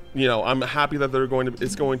 you know, I'm happy that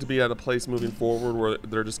it's going to be at a place moving forward where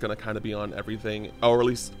they're just going to kind of be on everything, or at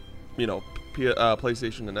least, you know,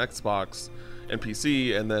 PlayStation and Xbox and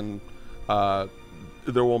PC, and then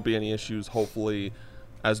there won't be any issues, hopefully,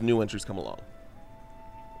 as new entries come along.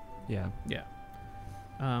 Yeah.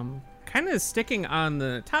 Kind of sticking on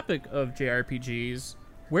the topic of JRPGs,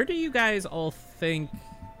 where do you guys all think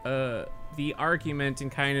the argument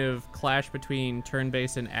and kind of clash between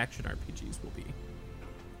turn-based and action RPGs will be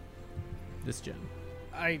this gen?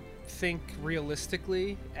 I think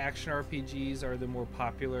realistically, action RPGs are the more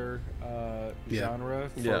popular genre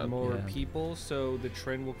for more people, so the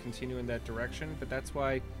trend will continue in that direction. But that's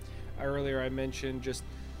why earlier I mentioned just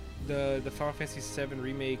the Final Fantasy VII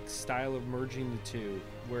Remake style of merging the two,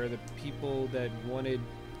 where the people that wanted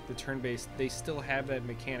the turn-based, they still have that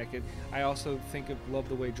mechanic. I also love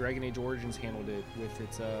the way Dragon Age Origins handled it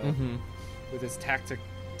with its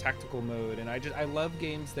tactical mode, and I love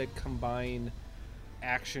games that combine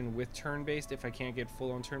action with turn-based if I can't get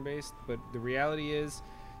full-on turn-based. But the reality is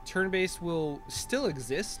turn-based will still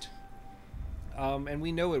exist, and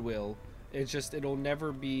we know it will. It's just it'll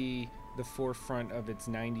never be the forefront of its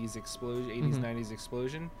 90s explosion, 80s 90s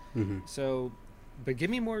explosion. So, but give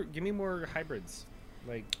me more hybrids.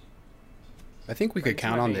 Like, I think we could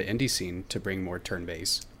count on the indie scene to bring more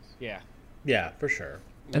turn-based. Yeah, for sure.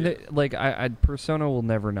 And I Persona will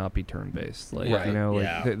never not be turn-based. Like, you know,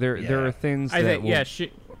 like there are things that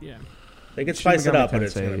they can spice it up, but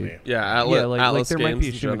it's gonna be Atlas there games might be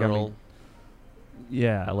a in Shin Megami. general.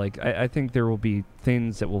 Yeah, like I think there will be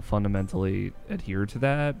things that will fundamentally adhere to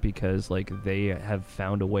that, because like they have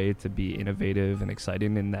found a way to be innovative and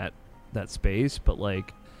exciting in that space. But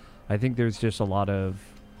like, I think there's just a lot of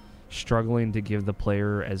struggling to give the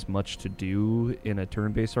player as much to do in a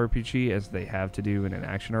turn-based RPG as they have to do in an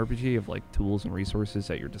action RPG, of like tools and resources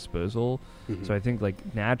at your disposal. So I think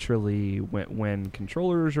like naturally when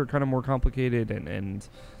controllers are kind of more complicated and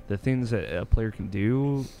the things that a player can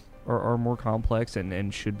do are more complex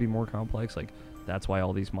and should be more complex, like that's why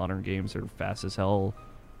all these modern games are fast as hell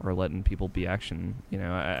or letting people be action. You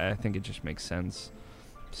know, I think it just makes sense.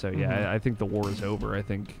 So yeah, I think the war is over. I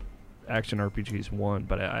think action RPGs won,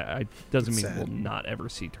 but I doesn't It's mean sad. we'll not ever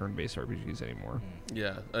see turn-based RPGs anymore.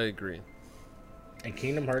 Yeah, I agree. And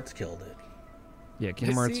Kingdom Hearts killed it. Yeah,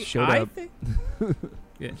 Kingdom Hearts See, showed I up. think-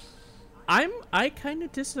 yeah. I kind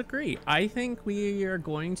of disagree. I think we are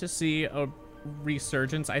going to see a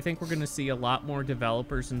resurgence. I think we're going to see a lot more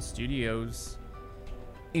developers and studios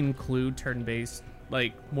include turn-based,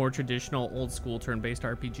 like more traditional old school turn-based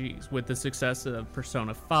RPGs with the success of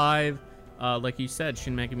Persona 5. Like you said,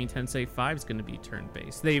 Shin Megami Tensei 5 is going to be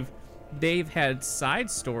turn-based. They've had side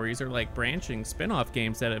stories or like branching spin-off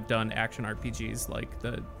games that have done action RPGs, like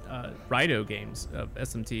the Raito games of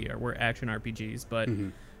SMT were action RPGs, but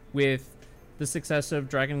with the success of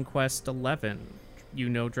Dragon Quest 11,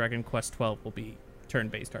 Dragon Quest 12 will be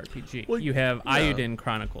turn-based RPG. Well, you have yeah. Iodine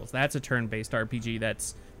Chronicles. That's a turn-based RPG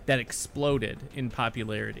that exploded in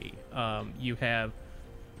popularity. You have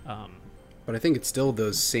But I think it's still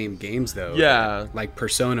those same games though. Yeah. that, like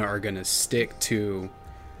Persona are gonna stick to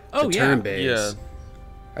oh the yeah, turn based. Yeah.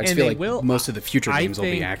 I just And feel they like will- most of the future I games will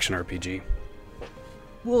be think- action RPG.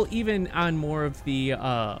 well, even on more of the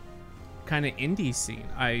kind of indie scene,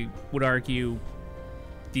 I would argue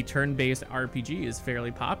the turn-based RPG is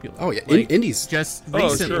fairly popular. Oh yeah, Like, indies. just Oh,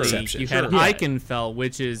 recently sure. you had Sure. Eichenfeld,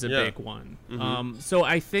 which is a Yeah. big one. Mhm. So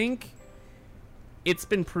I think it's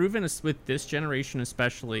been proven with this generation,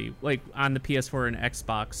 especially like on the PS4 and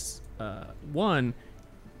Xbox One,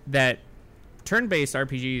 that turn-based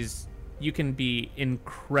RPGs you can be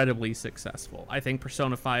incredibly successful. I think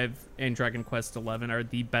Persona 5 and Dragon Quest 11 are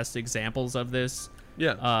the best examples of this.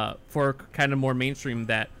 Yeah. For kind of more mainstream,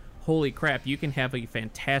 that holy crap, you can have a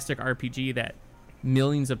fantastic RPG that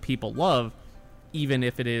millions of people love, even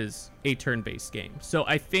if it is a turn-based game. So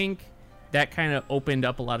I think that kind of opened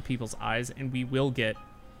up a lot of people's eyes, and we will get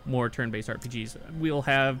more turn-based RPGs. We'll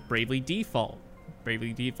have Bravely Default.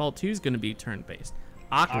 Bravely Default 2 is going to be turn-based.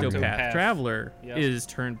 Octopath Octopath. Traveler Yep. is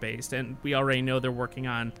turn-based, and we already know they're working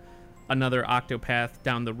on another Octopath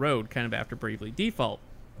down the road, kind of after Bravely Default.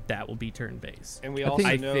 That will be turn-based. And we I also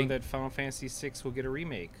think- know I think- that Final Fantasy VI will get a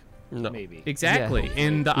remake. No. Maybe. Exactly, Yeah.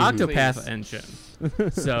 in the Mhm. Octopath Please.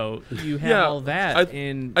 engine. So you have Yeah, all that, I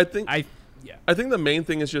and think- yeah. I think the main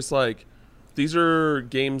thing is just like these are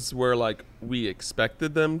games where like we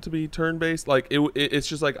expected them to be turn-based. Like it's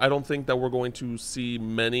just like I don't think that we're going to see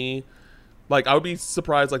many. Like I would be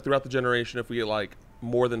surprised like throughout the generation if we get like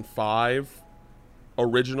more than 5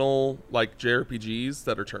 original like JRPGs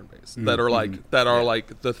that are turn-based that are like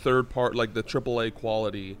like the third part, like the AAA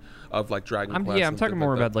quality of like Dragon Quest. I'm and talking things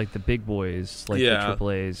more like that. about like the big boys, like Yeah. the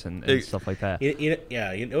AAAs and It- stuff like that.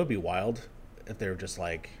 It would be wild if they were just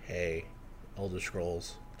like, hey, Elder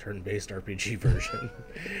Scrolls turn-based RPG version,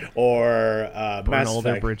 or Burn Mass all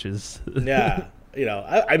their Effect. bridges. Yeah,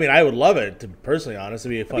 I mean, I would love it. To be personally honest, it'd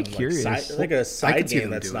be a fun curious. like a I side could see game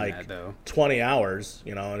them that's doing like that, though. 20 hours,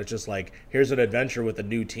 and it's just like here's an adventure with a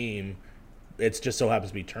new team. It's just so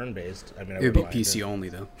happens to be turn-based. I mean, I It would be wouldn't mind PC it. only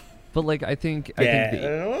though. But like I think Yeah,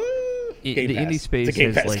 the Game indie Pass. space It's a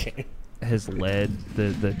Game has Pass like game. has led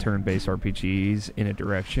the turn-based RPGs in a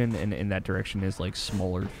direction, and in that direction is like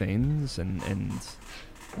smaller things, and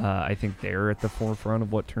I think they're at the forefront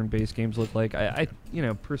of what turn-based games look like. I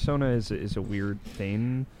Persona is a weird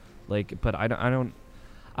thing, like, but I don't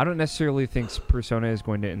necessarily think Persona is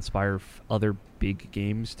going to inspire other big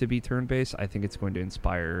games to be turn-based. I think it's going to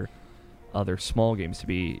inspire other small games to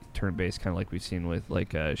be turn-based, kind of like we've seen with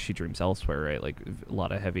like She Dreams Elsewhere, right? Like a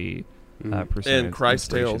lot of heavy Persona And Christ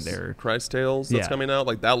inspiration Tales, there. Christ Tales that's Yeah. coming out,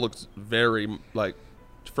 like that looks very like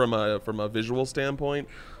from a visual standpoint,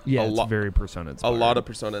 Yeah, a it's lot- very Persona a inspired. lot of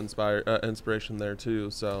Persona inspiration there too.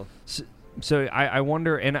 So So I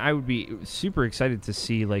wonder, and I would be super excited to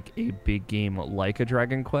see like a big game like a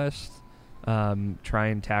Dragon Quest try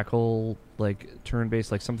and tackle like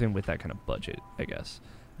turn-based, like something with that kind of budget, I guess,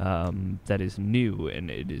 that is new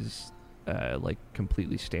and it is like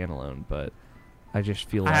completely standalone. But I just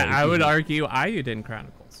feel like I would argue Iodine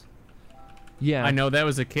Chronicles. yeah, I know that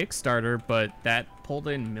was a Kickstarter, but that pulled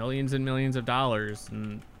in millions and millions of dollars,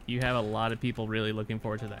 and you have a lot of people really looking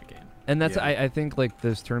forward to that game. And that's Yeah. I think like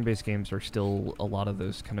those turn-based games are still a lot of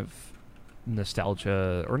those kind of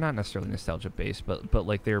nostalgia, or not necessarily nostalgia based, but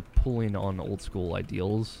like they're pulling on old school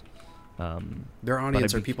ideals. Their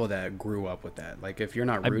audience I'd are be- people that grew up with that. Like if you're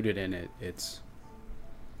not I'd- rooted in it, it's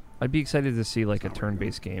I'd be excited to see like a not where I'm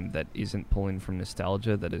turn-based game that isn't pulling from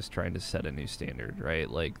nostalgia, that is trying to set a new standard, right?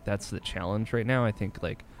 Like that's the challenge right now. I think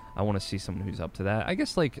like I want to see someone who's up to that. I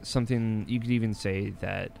guess like something you could even say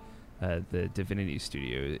that the Divinity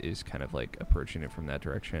Studio is kind of like approaching it from that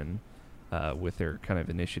direction. with their kind of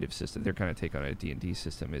initiative system. Their kind of take on a D&D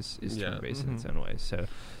system is Yeah. turn-based in its own way. So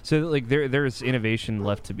like there's innovation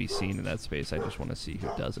left to be seen in that space. I just want to see who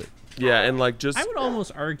does it. Yeah, and like just I would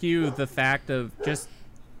almost argue the fact of just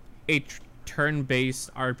a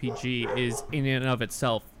turn-based RPG is in and of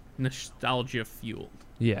itself nostalgia fueled.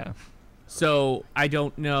 Yeah. So I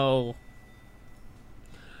don't know.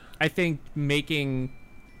 I think making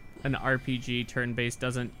an RPG turn-based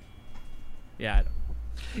doesn't. Yeah. I don't.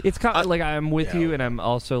 It's kind of like I'm with Yeah. you, and I'm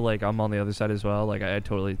also like I'm on the other side as well. Like I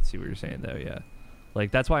totally see what you're saying, though. Yeah,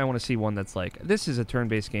 like that's why I want to see one that's like this is a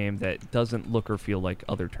turn-based game that doesn't look or feel like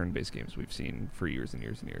other turn-based games we've seen for years and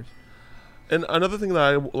years and years. And another thing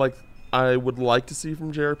that I would like to see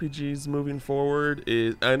from JRPGs moving forward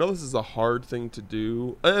is, I know this is a hard thing to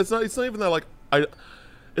do. It's not even that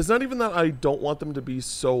it's not even that I don't want them to be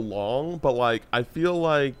so long, but like I feel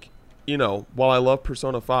like, you know, while I love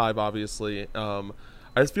Persona 5 obviously,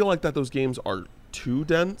 I just feel like that those games are too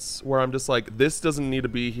dense, where I'm just like, this doesn't need to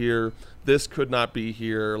be here, this could not be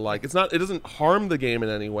here. Like it doesn't harm the game in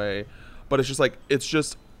any way, but it's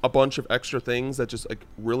just a bunch of extra things that just like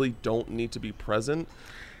really don't need to be present.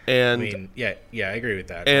 And I mean, yeah, I agree with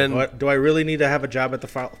that. And- do I really need to have a job at the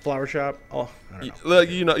flower shop? Oh, I don't know. like,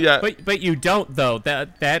 you know, yeah, But you don't though.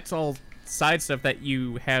 That's all side stuff that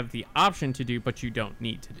you have the option to do, but you don't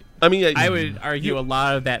need to do. I mean, yeah, I would argue a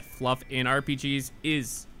lot of that fluff in RPGs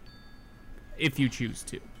is if you choose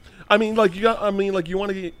to. I mean, like you want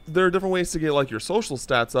to get. There are different ways to get like your social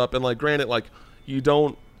stats up, and like granted, like you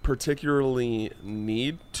don't particularly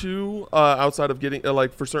need to outside of getting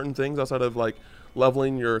like for certain things outside of like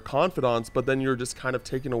leveling your confidence, but then you're just kind of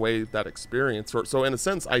taking away that experience. So in a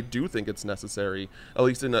sense, I do think it's necessary, at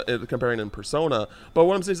least in comparing in Persona. But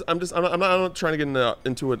what I'm saying is, I'm not trying to get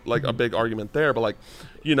into it like a big argument there, but like,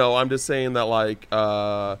 you know, I'm just saying that like,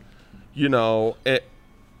 you know, it,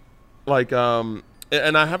 like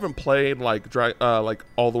and I haven't played like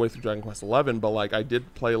all the way through Dragon Quest XI, but like I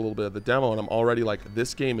did play a little bit of the demo, and I'm already like,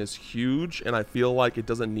 this game is huge, and I feel like it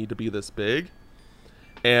doesn't need to be this big.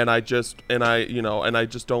 And I just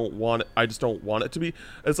don't want it to be.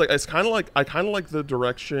 It's kind of like I kind of like the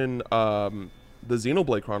direction the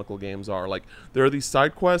Xenoblade Chronicle games are. Like there are these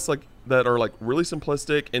side quests like that are like really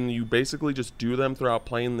simplistic, and you basically just do them throughout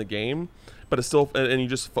playing the game, but it's still, and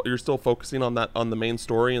you're still focusing on the main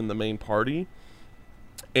story and the main party.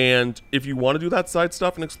 And if you want to do that side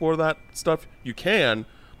stuff and explore that stuff, you can,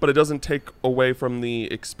 but it doesn't take away from the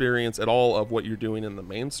experience at all of what you're doing in the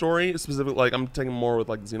main story. Specifically, like I'm taking more with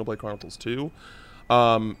like Xenoblade Chronicles 2.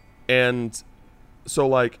 And so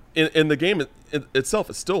like in the game itself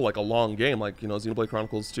is still like a long game. Like, you know, Xenoblade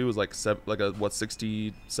Chronicles 2 is like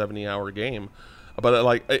 60, 70 hour game. But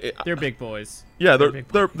like They're big boys. yeah, they're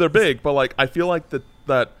big big, but like I feel like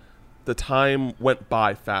that the time went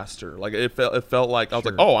by faster. Like it felt like I was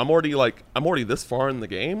like, oh, I'm already this far in the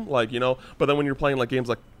game, like, you know. But then when you're playing like games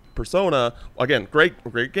like Persona, again, great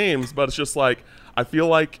games, but it's just like I feel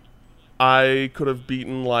like I could have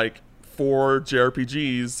beaten like 4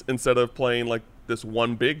 JRPGs instead of playing like this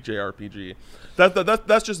one big JRPG.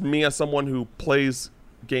 That's just me as someone who plays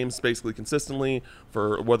games basically consistently,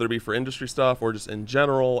 for whether it be for industry stuff or just in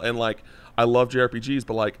general. And like I love JRPGs,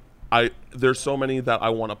 but like there's so many that I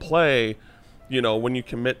want to play. You know, when you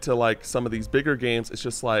commit to like some of these bigger games, it's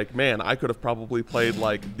just like, man, I could have probably played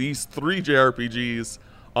like these 3 JRPGs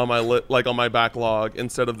on my on my backlog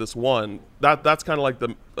instead of this one. That's kind of like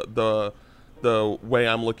the way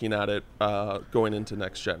I'm looking at it going into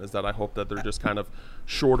next gen, is that I hope that they're just kind of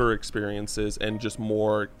shorter experiences and just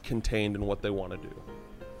more contained in what they want to do.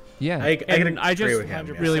 Yeah. I can I agree just with him.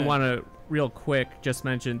 really yeah. want to real quick just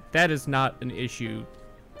mention that is not an issue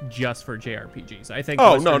just for JRPGs. I think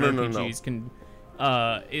Western RPGs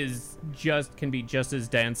can be just as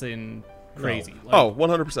dense and crazy. Like,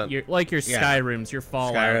 100%. your Yeah. Skyrims, your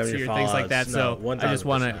Fallouts, Skyrim, your your things like that. Fallouts. So No, I just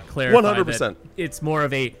want to 1000%. clarify 100%. that it's more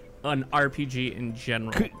of an RPG in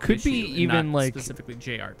general. Could be issue, even not like specifically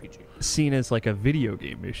JRPG. seen as like a video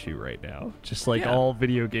game issue right now. Just like Yeah. all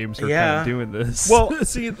video games are kind Yeah. of doing this. Well,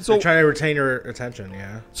 see, They're so trying to retain your attention.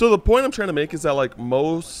 Yeah. So the point I'm trying to make is that like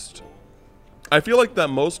I feel like that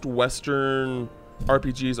most Western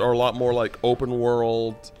RPGs are a lot more like open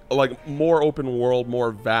world,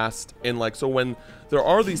 more vast, and like, so when there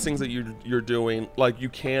are these things that you're doing, like you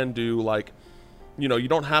can do, like, you know, you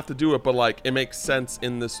don't have to do it, but like it makes sense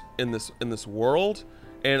in this world,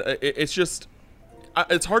 and it's just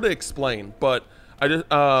it's hard to explain. But I just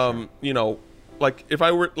you know, like if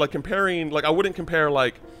I were like comparing, like I wouldn't compare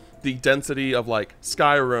like the density of like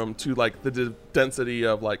Skyrim to like the density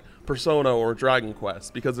of like Persona or Dragon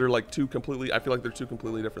Quest, because they're like I feel like they're two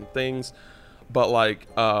completely different things. But like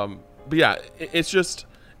yeah, it's just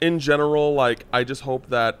in general, like, I just hope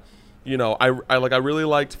that, you know, I really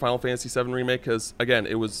liked Final Fantasy VII Remake because, again,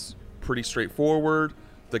 it was pretty straightforward.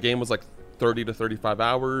 The game was like 30 to 35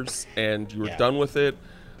 hours, and you were done with it.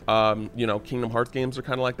 You know, Kingdom Hearts games are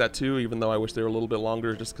kind of like that too, even though I wish they were a little bit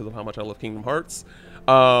longer just because of how much I love Kingdom Hearts.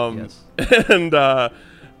 Yes.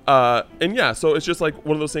 And yeah, so it's just like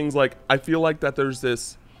one of those things. Like, I feel like that there's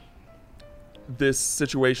this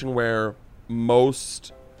situation where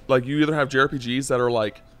most, like, you either have JRPGs that are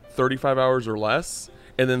like 35 hours or less,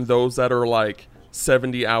 and then those that are like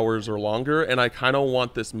 70 hours or longer, and I kind of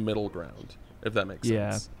want this middle ground, if that makes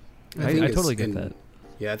sense. I totally get that.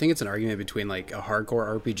 Yeah, I think it's an argument between like a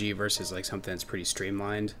hardcore RPG versus like something that's pretty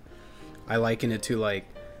streamlined. I liken it to like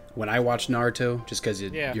when I watched Naruto, just because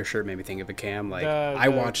your shirt made me think of a Cam. Like, I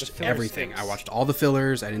watched everything. I watched all the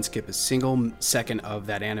fillers. I didn't skip a single second of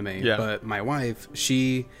that anime. Yeah. But my wife,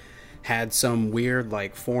 she had some weird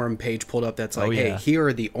like forum page pulled up that's like, Oh, hey, yeah. here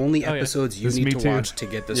are the only episodes you This is need me to too. watch to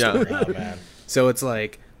get the Yeah. story. Oh, man. So it's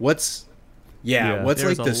like, what's Yeah. what's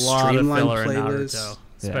There's like the a lot of streamlined filler in playlist? Naruto,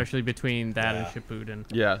 especially between that and Shippuden.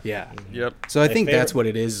 Yeah. Yeah. Yep. So I My think that's favorite- what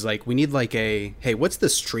it is. Like, we need like a, hey, what's the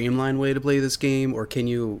streamlined way to play this game, or can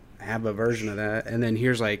you have a version of that? And then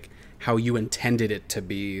here's like how you intended it to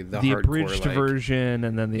be the hardcore, abridged like, version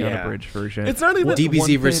and then the Yeah. unabridged version. It's not even DBZ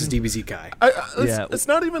one versus thing- DBZ Kai. It's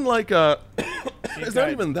not even like it's not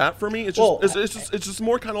even that for me. It's just it's just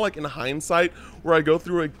more kind of like in hindsight where I go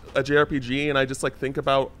through a JRPG and I just like think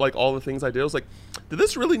about like all the things I did. I was like, did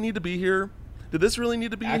this really need to be here? Did this really need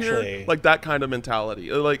to be here? Actually- Like that kind of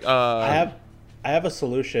mentality. Like I have a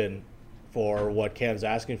solution for what Cam's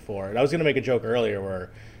asking for. And I was going to make a joke earlier where,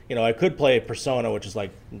 you know, I could play Persona, which is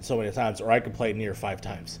like so many times, or I could play Nier 5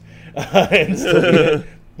 times. And still beat it.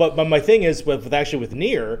 But my thing is with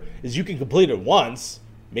Nier is you can complete it once,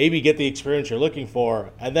 maybe get the experience you're looking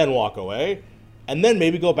for, and then walk away, and then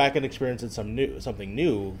maybe go back and experience something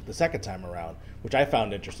new the second time around, which I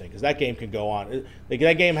found interesting because that game can go on. Like,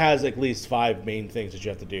 that game has at least 5 main things that you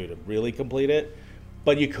have to do to really complete it.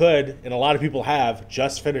 But you could, and a lot of people have,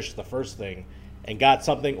 just finished the first thing and got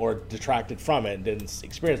something or detracted from it and didn't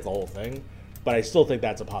experience the whole thing. But I still think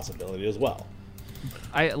that's a possibility as well.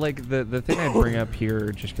 I like the thing I bring up here,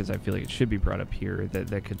 just because I feel like it should be brought up here,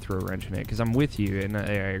 that could throw a wrench in it. Because I'm with you, and I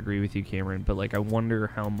agree with you, Cameron. But like, I wonder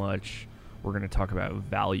how much we're going to talk about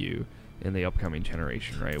value in the upcoming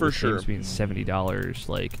generation, right? For With sure. games being $70,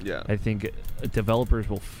 like, Yeah. I think developers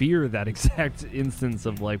will fear that exact instance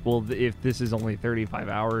of like, well, if this is only 35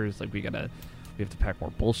 hours, like we have to pack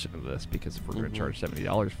more bullshit into this because if we're going to charge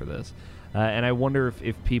 $70 for this. And I wonder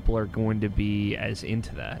if people are going to be as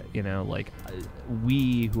into that, you know, like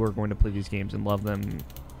we who are going to play these games and love them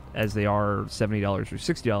as they are $70 or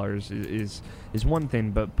 $60 is one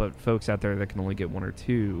thing, but folks out there that can only get one or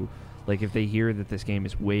two, like if they hear that this game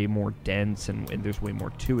is way more dense and there's way more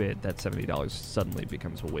to it, that $70 suddenly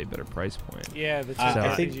becomes a way better price point. Yeah, that's I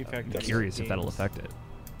just think- the fact I'm that curious if that'll games- affect it.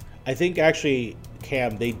 I think actually,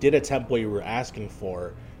 Cam, they did attempt what you were asking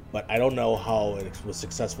for, but I don't know how it was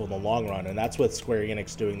successful in the long run. And that's with Square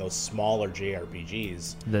Enix doing those smaller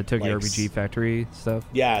JRPGs. The Tokyo Like RPG Factory stuff.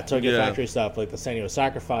 Yeah, Tokyo Yeah. Factory stuff, like the Senua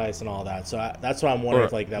Sacrifice and all that. So that's why I'm wondering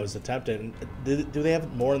if like that was attempted. And do they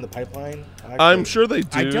have more in the pipeline? Actually? I'm sure they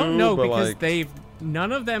do. I don't know but because like,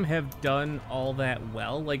 none of them have done all that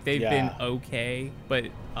well. Like they've been okay, but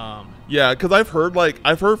yeah, because I've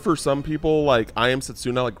heard for some people like I Am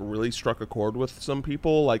Setsuna like really struck a chord with some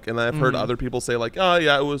people, like, and I've heard other people say like, oh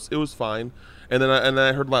yeah, it was fine, and then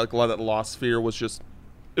I heard like a lot of that Lost Sphere was just,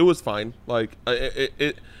 it was fine, like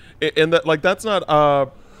it and that like that's not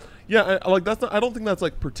like that's not, I don't think that's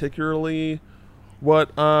like particularly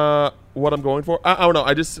what I'm going for. I don't know.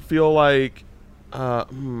 I just feel like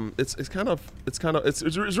it's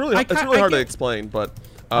really I hard to get- explain, but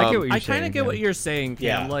I get what you're I kind saying, of get what yeah. you're saying, Cam.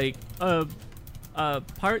 Yeah. Like a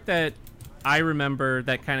part that I remember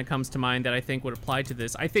that kind of comes to mind that I think would apply to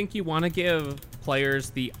this. I think you want to give players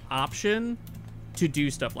the option to do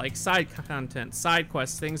stuff like side content, side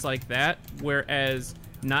quests, things like that, whereas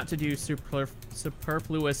not to do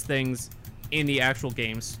superfluous things in the actual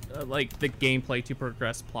games, like the gameplay to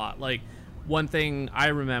progress plot. Like one thing I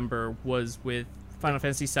remember was with Final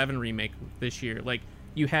Fantasy VII Remake this year, like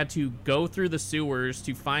you had to go through the sewers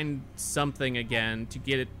to find something again to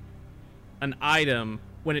get an item,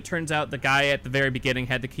 when it turns out the guy at the very beginning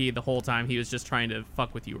had the key the whole time. He was just trying to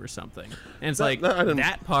fuck with you or something. And it's like I didn't-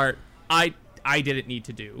 that part I didn't need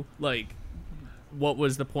to do. Like, what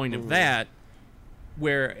was the point of that?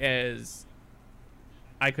 Whereas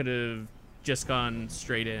I could have just gone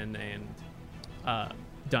straight in and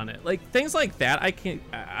done it. Like things like that,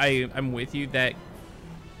 I'm with you that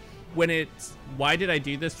when it's why did I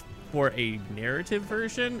do this for a narrative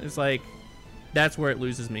version? It's like that's where it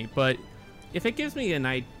loses me. But if it gives me a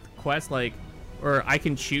night quest, like, or I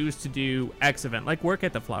can choose to do X event, like work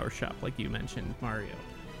at the flower shop, like you mentioned, Mario,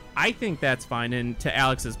 I think that's fine. And to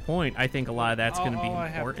Alex's point, I think a lot of that's going to be All I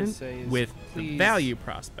have to important say is with the please value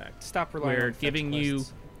prospect. Stop relying Where on fetch giving you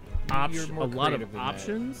quests. You're a more lot of creative than that.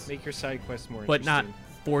 options, Make your side quests more but not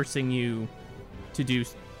interesting. forcing you to do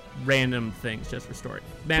random things just for story.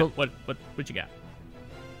 Matt, Well- what you got?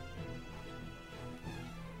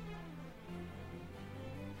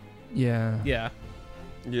 Yeah. Yeah.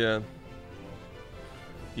 Yeah.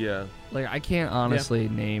 Yeah. Like, I can't honestly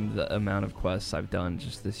name the amount of quests I've done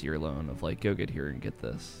just this year alone of, like, go get here and get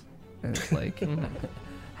this. And it's like,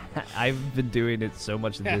 I've been doing it so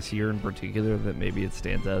much this year in particular that maybe it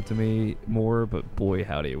stands out to me more, but boy,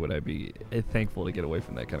 howdy, would I be thankful to get away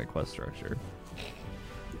from that kind of quest structure.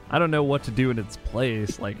 I don't know what to do in its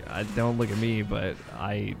place. Like, don't look at me, but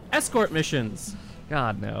Escort missions.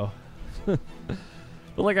 God, no.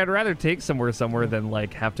 But, like, I'd rather take somewhere than,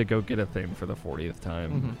 like, have to go get a thing for the 40th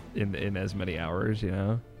time in as many hours, you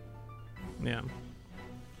know? Yeah.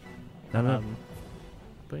 I don't know.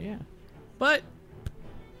 But yeah. But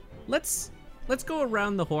let's go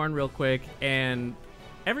around the horn real quick and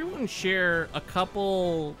everyone share a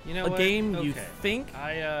couple You know a what? game you Okay. think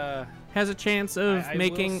I has a chance of I will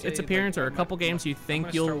making say, its appearance, like, or a couple games you I'm think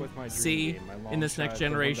gonna start you'll with my dream see game, my in long this next shot, the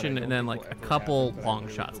one that I generation, don't and then think like will a ever couple happen, but I long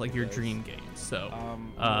really shots, hope like it your does. dream games. So,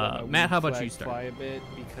 I Matt, how about flag you start? Fly a bit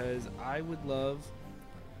because I would love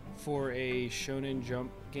for a Shonen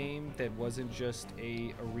Jump game that wasn't just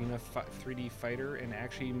a arena 3D fighter and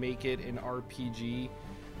actually make it an RPG.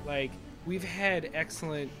 Like, we've had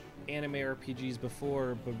excellent anime RPGs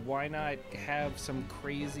before, but why not have some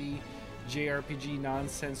crazy JRPG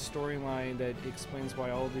nonsense storyline that explains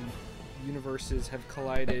why all the universes have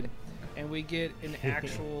collided, and we get an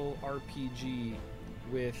actual RPG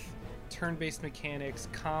with turn-based mechanics,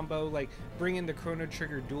 combo, like bring in the Chrono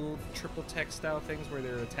Trigger dual triple tech style things where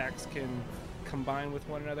their attacks can combine with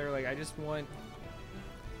one another. Like, I just want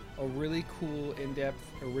a really cool, in-depth,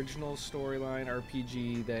 original storyline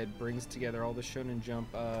RPG that brings together all the Shonen Jump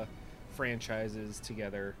franchises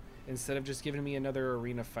together, instead of just giving me another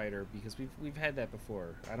arena fighter, because we've had that before.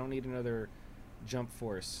 I don't need another Jump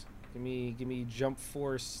Force. Give me Jump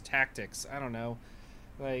Force Tactics. I don't know,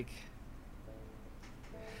 like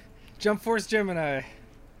Jump Force Gemini.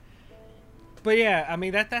 But yeah, I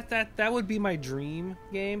mean that would be my dream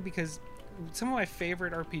game, because some of my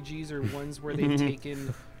favorite RPGs are ones where they've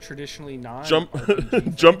taken traditionally non Jump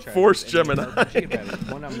Force Gemini.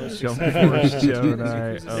 One I'm most Jump excited about Force is Gemini.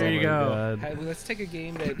 Yakuza Oh There you my go. God. Let's take a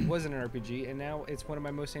game that wasn't an RPG, and now it's one of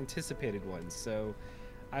my most anticipated ones. So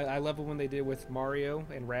I love it when they did with Mario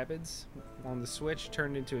and Rabbids on the Switch,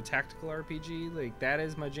 turned into a tactical RPG. Like, that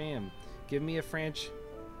is my jam. Give me a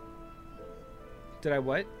Did I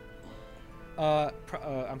what?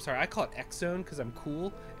 I'm sorry, I call it X-Zone because I'm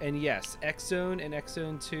cool. And yes, X-Zone and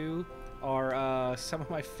X-Zone 2 are some of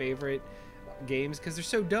my favorite games because they're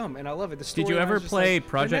so dumb, and I love it. The Did you storyline ever is just play like,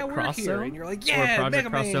 Project "And now we're Cross here," Zone? and you're like, Or yeah, Project Mega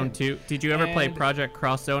Cross Man. Zone 2? Did you ever play And- Project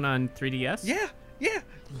Cross Zone on 3DS? Yeah.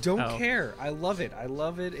 Don't Oh. care. I love it.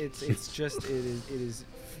 It's just it is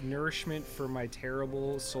nourishment for my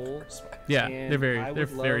terrible soul. Yeah, And they're very I they're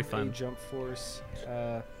would very love fun. A Jump Force,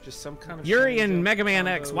 just some kind of Yuri Shonen and Jump Mega Man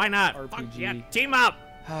combo X. Why not? RPG. Fuck yeah, team up.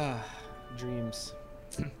 Dreams.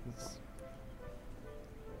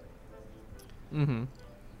 Mm-hmm.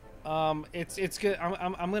 It's good.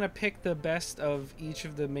 I'm gonna pick the best of each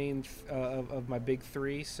of the main of my big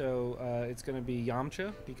three. So it's gonna be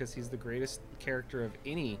Yamcha because he's the greatest character of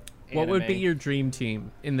any. What would be anime. your dream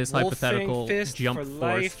team in this Wolf hypothetical Fang Fist Jump for Force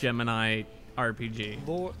life. Gemini RPG?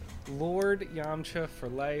 Lord Yamcha for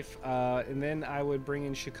life, and then I would bring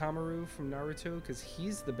in Shikamaru from Naruto because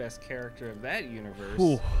he's the best character of that universe.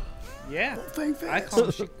 Ooh. Yeah, I call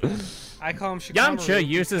him Shikamaru. Yamcha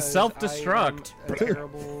uses because self-destruct. I am a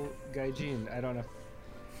terrible gaijin. I don't know.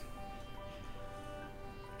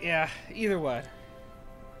 Yeah, either way.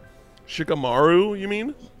 Shikamaru, you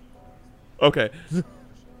mean? Okay.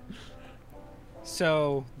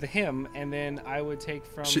 So him, and then I would take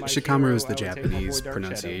from my Shikamaru hero, is the I would take my boy Japanese Dark Shadow,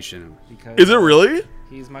 pronunciation. because Is it really?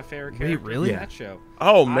 he's my favorite Wait, character really? in Yeah. that show.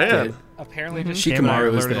 Oh man. Apparently, Mhm. just Cam and I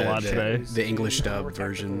Shikamaru is learned a lot the, today. the English He's more dub tactical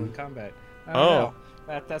version. in combat. I don't Oh.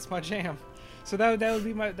 know. That's my jam. So that would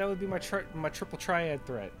be my triple triad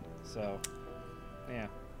threat. So, yeah.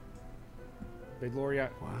 Big Gloria.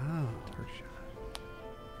 Wow.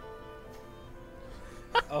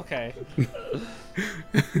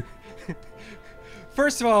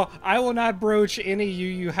 First of all, I will not broach any Yu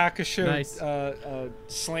Yu Hakusho Nice.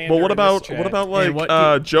 slander. Well, what in this about chat. like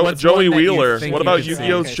what Joey what's one that you Wheeler? think What you about could say?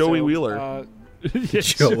 Yu-Gi-Oh's Okay, Joey so, Wheeler?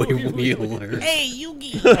 Joey Wheeler. Hey,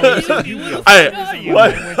 Yugi. Hey,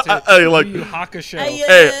 what? Hey, look. Yu Yu Hakusho.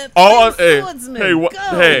 Hey, all on, hey, swordsman, hey, go.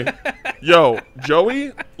 hey, yo,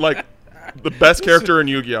 Joey, like the best character in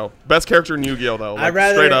Yu-Gi-Oh. Best character in Yu-Gi-Oh though. Like,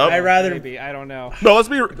 straight up. I'd rather. Maybe, I don't know. No, let's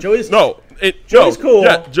be. Joey's- Joey's cool.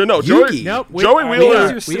 Yeah, no, Joey. Yugi. Nope. Joey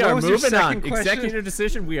Wheeler. We are What was your moving second on. question? Executive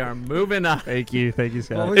decision. We are moving on. Thank you,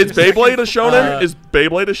 Scott. What was Is your Beyblade a shonen? Uh, Is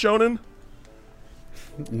Beyblade a shonen?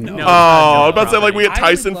 No. No. Oh, I was about to say probably. like we had I would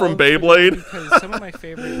Tyson from love for them Beyblade. Because some of my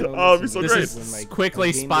favorite moments Oh, it'd be in so games great. This when, is like, quickly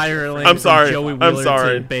a game gets spiraling. I'm from sorry. Joey I'm Wheeler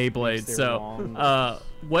sorry. to Beyblade. They're So, long,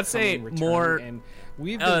 what's a coming return, more and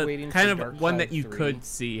we've been waiting kind for of Dark one Cloud that you 3 could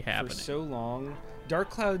see for happening? so long. Dark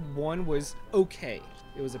Cloud 1 was okay.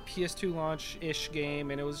 It was a PS2 launch-ish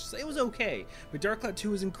game, and it was okay. But Dark Cloud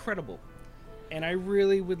 2 was incredible, and I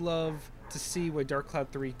really would love to see what Dark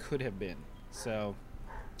Cloud 3 could have been. So,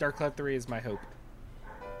 Dark Cloud 3 is my hope.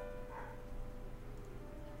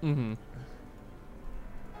 Mm-hmm.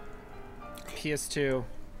 PS2.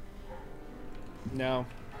 No.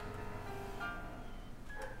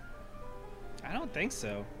 I don't think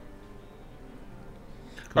so.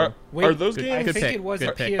 Are those Good- I games? good think pick, it was good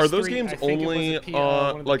a pick. PS3. Are those games I think it was only a P- one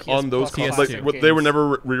of the like PS on those Plus like PS2 they were games.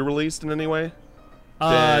 never re-released in any way?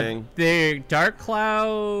 Dang. The Dark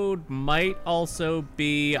Cloud might also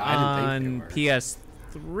be I didn't on think they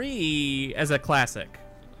PS3 as a classic.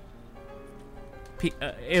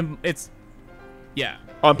 It's yeah.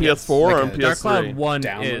 On PS4 or like on a PS3? Dark Cloud 1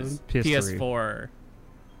 Download? is PS3. PS4,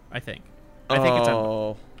 I think. I think it's on.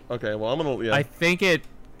 Oh, okay. Well, I'm gonna. Yeah. I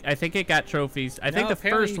think it got trophies. I think No, the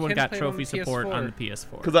apparently first you one can got play it on trophy the support on PS4. the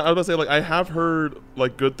PS4. Because I was gonna say like I have heard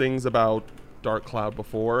like good things about Dark Cloud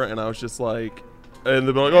before, and I was just like, and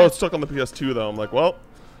they're like, oh, it's stuck on the PS2 though. I'm like, well,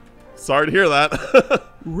 sorry to hear that.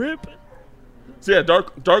 Rip. So yeah,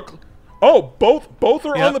 Dark. Oh, both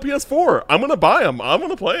are Yeah. on the PS4. I'm gonna buy them. I'm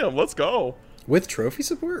gonna play them. Let's go. With trophy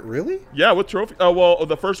support? Really? Yeah, with trophy. Oh well,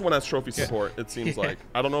 the first one has trophy support. It seems like.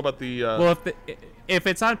 I don't know about the. Well, if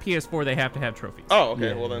it's on PS4, they have to have trophies. Oh,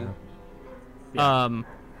 okay. Well then.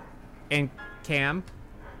 And Cam,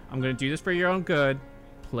 I'm gonna do this for your own good.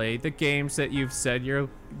 Play the games that you've said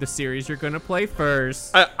the series you're gonna play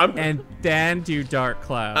first, I'm. and then do Dark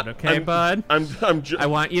Cloud. Okay, bud. I I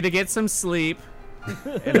want you to get some sleep,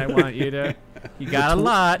 and I want you to. You got a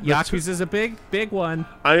lot. Yakuza's a big one,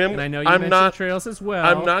 I am. and I know you I'm mentioned not. Trails as well.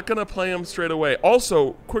 I'm not gonna play them straight away.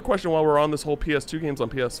 Also, quick question while we're on this whole PS2 games on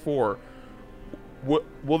PS4.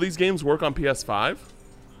 Will these games work on PS5?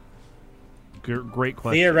 Great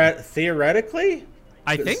question. Theoretically,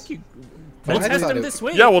 I think you. Well, We'll I test thought them it- this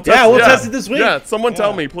week. Yeah, we'll test. Yeah, we'll test it this week. Yeah, someone tell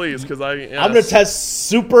Yeah. me, please, because I'm gonna test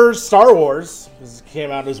Super Star Wars. This came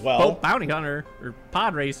out as well. Both Bounty Hunter or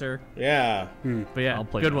Pod Racer. Yeah. But yeah, I'll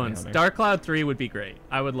play good Bounty ones. Hunter. Dark Cloud 3 would be great.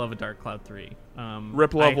 I would love a Dark Cloud 3.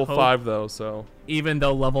 Rip I level hope- 5 though, so Even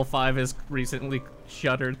though Level 5 has recently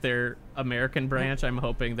shuttered their American branch, I'm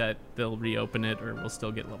hoping that they'll reopen it or we'll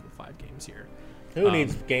still get Level 5 games here. Who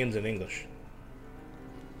needs games in English?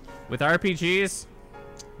 With RPGs,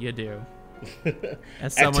 you do.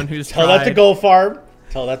 As someone who's Tell tried, that to Goldfarb.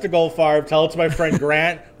 Tell that to Goldfarb. Tell it to my friend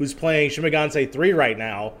Grant, who's playing Shin Megami 3 right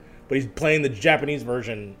now, but he's playing the Japanese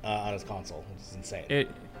version on his console. It's insane.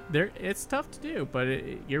 It's tough to do, but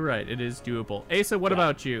you're right. It is doable. Asa, what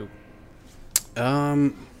about you?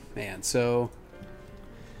 Man, so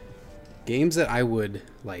games that I would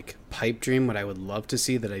like pipe dream, what I would love to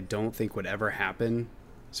see that I don't think would ever happen.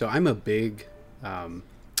 So I'm a big,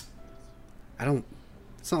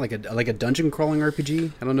 it's not like a dungeon crawling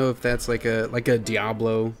RPG. I don't know if that's like a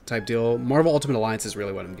Diablo type deal. Marvel Ultimate Alliance is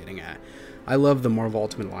really what I'm getting at. I love the Marvel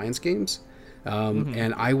Ultimate Alliance games,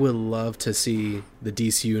 and I would love to see the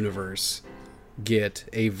DC Universe get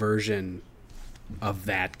a version of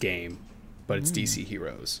that game, but it's DC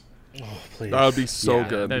Heroes. Please. that would be so Yeah,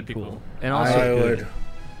 good. That'd be cool. And I also,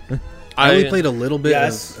 would. I only played a little bit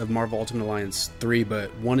Yes. of Marvel Ultimate Alliance 3,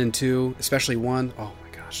 but 1 and 2, especially 1, oh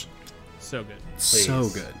my gosh, So good. so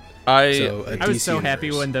good. I So, a I was DC so happy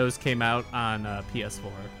universe. when those came out on PS4.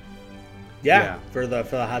 Yeah, Yeah. for the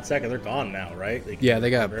hot second, they're gone now, right? Yeah, they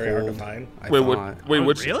got very hard to pulled. find. I wait, thought. wait, Oh,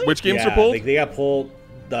 which really? which games Yeah, are pulled? They got pulled.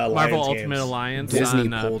 The Marvel Alliance Ultimate games. Alliance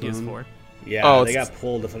Disney on pulled them. PS4. Yeah, Oh, they it's- got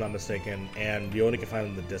pulled if I'm not mistaken, and you only can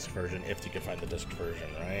find the disc version if you can find the disc version,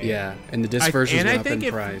 right? Yeah, and the disc versions and I went up think in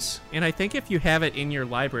if- price. And I think if you have it in your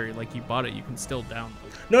library, like you bought it, you can still download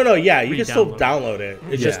it. No, yeah, you can still Re-download download it.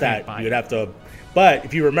 It's Yeah. just that Buy you'd it. have to. But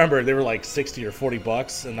if you remember, they were like $60 or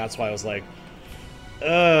 $40, and that's why I was like,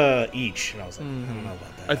 each. And I was like, I don't know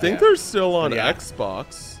about that. I think they're still on Yeah.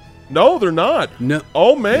 Xbox. No, they're not. No.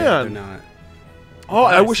 Oh Yeah, man. they're not. Oh,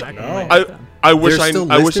 I wish. Second No. way I down. I wish They're I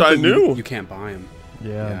still I wish listed, I but knew. You can't buy them.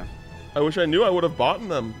 Yeah. I wish I knew. I would have bought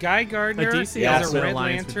them. Guy Gardner DC as has a an Red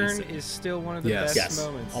alliance with Lantern DC. is still one of the Yes. best Yes.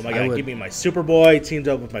 moments. Oh my I god, would- give me my Superboy teamed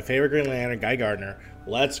up with my favorite Green Lantern, Guy Gardner.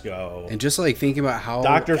 Let's go. And just like thinking about how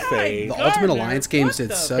Dr. Fate. the Ultimate Gardner? Alliance games What did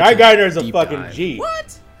the- such Guy Gardner's a deep fucking dive. G.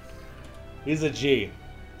 What? He's a G.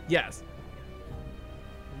 Yes.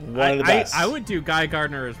 One of the best. I would do Guy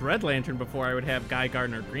Gardner as Red Lantern before I would have Guy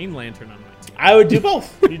Gardner Green Lantern on my team. I would do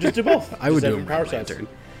both. You just do both. I would Just do have a power Red sets. Lantern.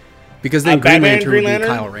 Because then Green Batman, Lantern Green would be Lantern?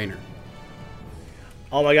 Kyle Rayner.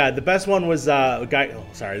 Oh my god, the best one was Guy. Oh,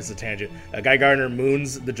 sorry, this is a tangent. Guy Gardner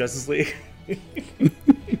moons the Justice League.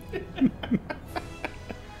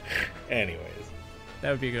 Anyways,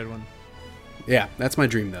 That would be a good one. Yeah, that's my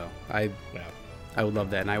dream though. yeah. I would love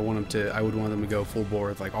that, and I want would want them to go full bore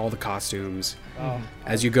with like all the costumes. Oh,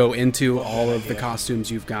 As you go into all of the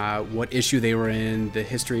costumes, you've got what issue they were in, the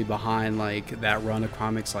history behind like that run of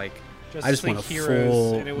comics. Like, I just want a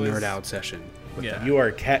full and it was- nerd out session. With Yeah. You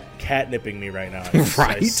are catnipping me right now.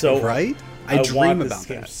 Right? Right? I want dream this about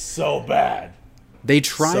game that. so bad. They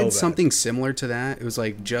tried bad. something similar to that. It was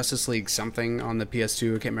like Justice League something on the PS2.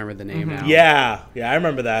 I can't remember the name now. Yeah, I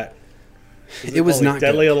remember that. it was called, like, not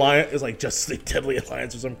Deadly good. Alliance. It was like Justice League Deadly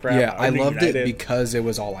Alliance or some crap. Yeah, I Army loved it United. because it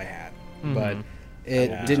was all I had. But it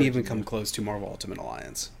Yeah. didn't even come close to Marvel Ultimate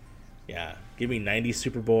Alliance. Yeah, give me 90s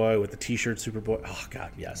Superboy with the T-shirt Superboy. Oh god,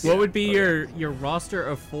 yes. What would be your roster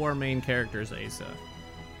of 4 main characters, Asa?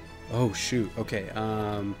 Oh shoot. Okay.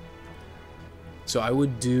 So I would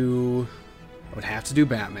have to do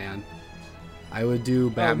Batman. I would do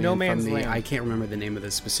Batman No Man's from the. Land. I can't remember the name of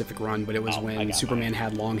the specific run, but it was Oh, I when got Superman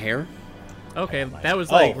had long hair. Okay, that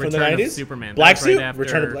was like from the Return of 90s? Superman. Black That was right Suit? after-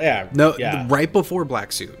 Return of yeah. No, yeah. right before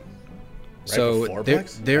Black Suit. So before there, Black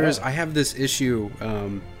Suit? there's. Oh. I have this issue.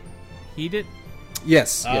 He did.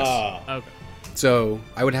 Yes. Yes. Ah, Okay. So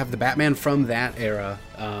I would have the Batman from that era,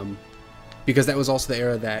 because that was also the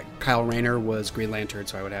era that Kyle Rayner was Green Lantern.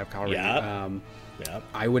 So I would have Kyle Yeah. Rayner. yeah.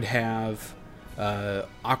 I would have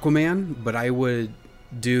Aquaman, but I would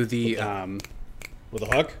do the With a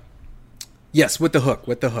hook. yes with the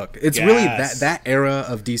hook. It's really Yes. that era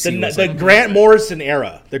of DC. The was like, Grant Morrison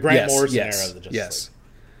era. The Grant yes, Morrison yes, era of the Justice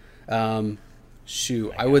yes. League.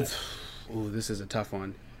 Shoot, I would. Oh, this is a tough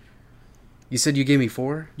one. You said you gave me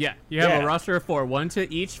 4. Yeah, you have Yeah. a roster of 4, 1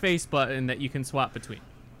 to each face button that you can swap between.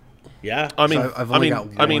 Yeah. I mean, So I've only got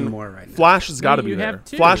I one mean, more right now. Flash has got to No, be you there. have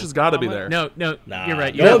 2. Flash has got to be Oh, there. No, Nah. you're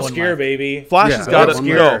right. You Go have one obscure, left. baby. Flash Yeah, has got to. one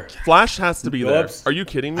No, more. Flash has to be Go there. obs- Are you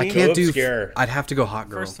kidding me? I can't do. obscure. I'd have to go Hot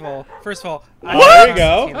Girl. First of all, There you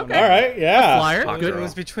go. Okay. All right. Yeah. Flyer. Hot Good. Girl. It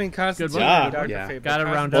was between Constantine one. and Dr. Yeah. Fate. Gotta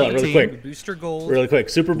but round out the Constantine, team. with Booster Gold. Really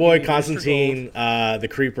quick. Give me Superboy, Mr. Constantine, the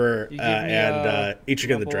Creeper, You give me, and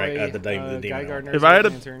Ichigo the my Dragon, boy, the Guy Demon. Gardner If as I had Red a,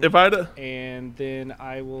 Lantern, if I had a, and then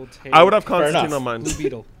I will take. I would have Fair Constantine enough. on mine. Blue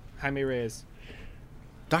Beetle, Jaime Reyes.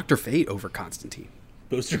 Dr. Fate over Constantine.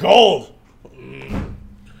 Booster Gold. Give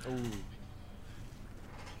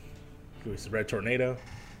me some Red Tornado.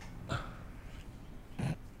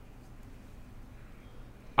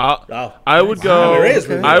 Oh, I would go. Jaime Reyes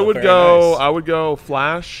was I would very go. nice. I would go.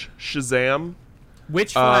 Flash, Shazam,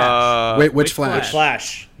 Which Flash? Wait, which which Flash?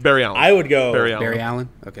 Flash. Barry Allen. I would go. Barry Allen. Barry Allen.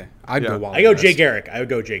 Okay, I'd Yeah. go Wally I go West. Jay Garrick. I would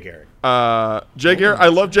go Jay Garrick. Jay Garrick. I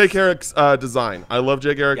love Jay Garrick's design. I love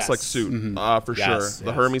Jay Garrick's Yes. like suit for Yes, sure.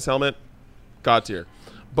 The yes. Hermes helmet, god tier.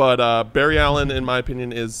 But Barry Allen, in my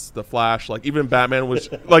opinion, is the Flash. Like even Batman was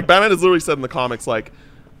like Batman has literally said in the comics like,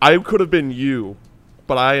 I could have been you,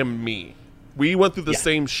 but I am me. We went through the Yeah.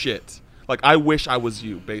 same shit. Like I wish I was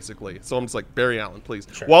you, basically. So I'm just like Barry Allen, please.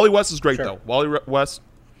 Sure. Wally West is great Sure. though. West,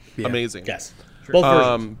 Yeah. amazing. Yes. Both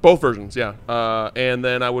versions. Both versions, yeah. And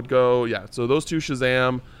then I would go, yeah. So those two,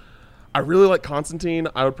 Shazam. I really like Constantine.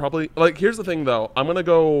 I would probably like. Here's the thing, though. I'm gonna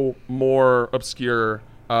go more obscure,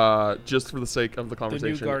 just for the sake of the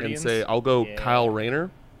conversation, and Guardians? say I'll go Yeah. Kyle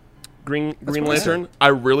Rayner, Green what I Lantern. I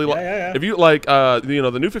really like. Yeah, yeah. If you like,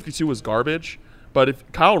 the New 52 was garbage, but if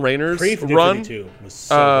Kyle Rayner's run, 52 was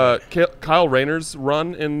so good. Kyle Rayner's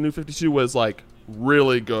run in New 52 was like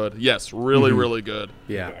really good. Yes, really, really good.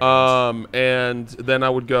 Yeah. And then I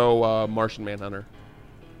would go Martian Manhunter.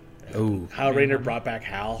 Oh. Hal Rayner brought back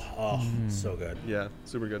Hal. Oh, so good. Yeah,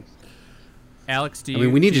 super good. Alex, do I you?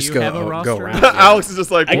 mean, we need do to just you have a go roster? around. Alex is just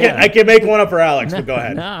like, I can make one up for Alex, but go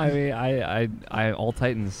ahead. No, I mean, I all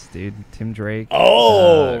Titans, dude. Tim Drake.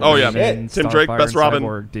 Oh, oh yeah, Raymond, Tim Drake, Starfire, best and Robin,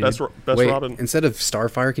 Cyborg, dude. best Wait, Robin. instead of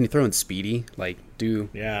Starfire, can you throw in Speedy? Like, do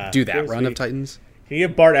Yeah. that Give run of Speedy. Titans? Can you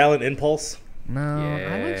give Bart Allen Impulse? No,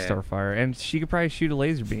 I like Yeah. Starfire, and she could probably shoot a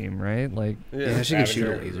laser beam, right? Like, Yeah, she can shoot a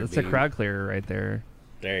Ravager. laser that's a beam. crowd clearer right there.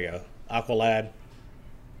 There you go. Aqualad.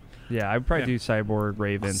 Yeah, I'd probably do Cyborg,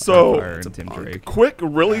 Raven, So- Starfire, and Tim Drake. Quick,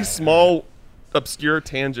 really small, obscure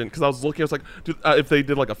tangent because I was looking. I was like, if they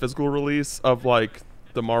did like a physical release of like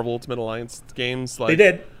the Marvel Ultimate Alliance games, like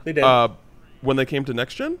They did. when they came to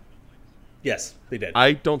next gen. Yes, they did.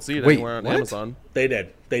 I don't see it Wait, anywhere on what? Amazon. They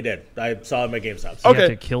did. I saw them at GameStop. You Okay. have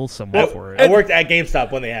to kill someone for it. I worked at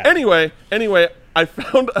GameStop when they had it. Anyway, I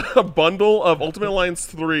found a bundle of Ultimate Alliance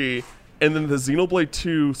 3 and then the Xenoblade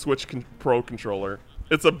 2 Switch Pro controller.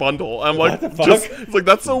 It's a bundle. I'm like, the fuck? it's like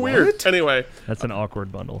that's so weird. Anyway, That's an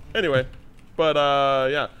awkward bundle. but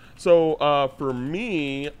yeah. So for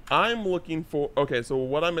me, I'm looking for. Okay, so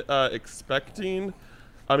what I'm expecting.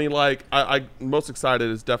 I mean, like, I most excited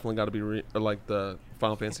is definitely got to be like the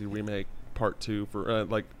Final Fantasy Remake Part 2 for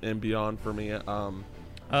like and beyond for me. Can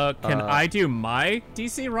I do my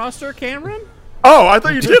DC roster, Cameron? Oh, I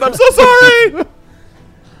thought you did. I'm so sorry.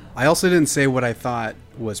 I also didn't say what I thought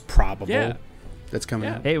was probable. Yeah. That's coming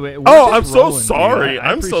Yeah. out. Hey, wait, we're Oh, just I'm so rolling, dude. sorry.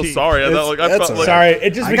 I I'm so appreciate- sorry. I thought, like, I That's felt like Sorry, it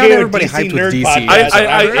just I got became everybody a DC hyped with nerd DC. podcast. I, I'm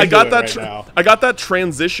I into got it that. right now. I got that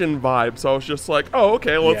transition vibe, so I was just like, "Oh,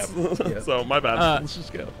 okay, let's." Yep. So my bad. Let's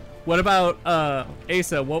just go. What about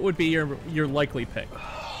Asa? What would be your likely pick?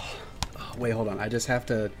 Wait, hold on. I just have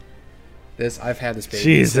to. I've had this baby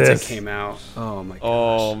Jesus. since it came out. Oh my gosh.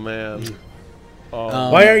 Oh man.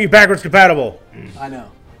 Oh. Why aren't you backwards compatible? I know.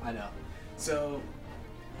 So,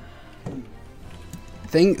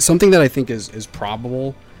 something that I think is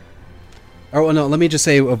probable. Oh no, let me just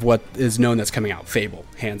say of what is known that's coming out. Fable,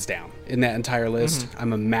 hands down, in that entire list.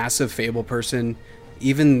 I'm a massive Fable person.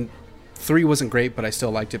 Even 3 wasn't great, but I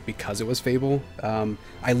still liked it because it was Fable.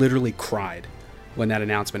 I literally cried when that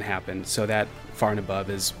announcement happened. So that far and above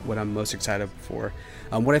is what I'm most excited for.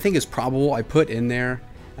 What I think is probable, I put in there.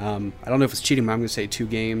 I don't know if it's cheating, but I'm going to say 2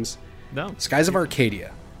 games. No. Skies of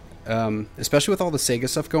Arcadia, especially with all the Sega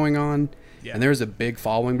stuff going on, Yeah. and there's a big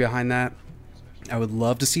following behind that. I would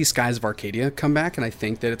love to see Skies of Arcadia come back, and I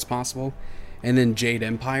think that it's possible. And then Jade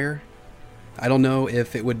Empire. I don't know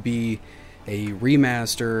if it would be a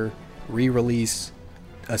remaster, re-release,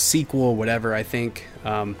 a sequel, whatever. I think,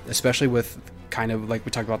 especially with kind of like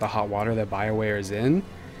we talked about the hot water that BioWare is in,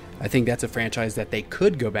 I think that's a franchise that they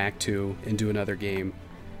could go back to and do another game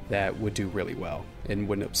that would do really well and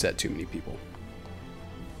wouldn't upset too many people.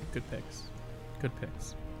 Good picks. Good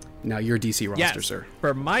picks. Now your DC roster, Yes. sir.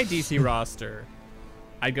 For my DC roster,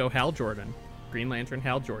 I'd go Hal Jordan, Green Lantern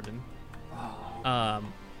Hal Jordan.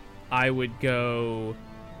 I would go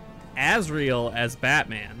Azrael as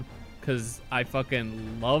Batman because I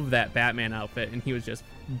fucking love that Batman outfit and he was just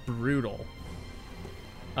brutal.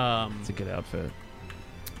 It's a good outfit.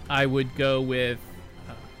 I would go with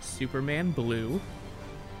Superman Blue.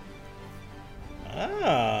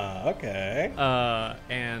 Ah, okay.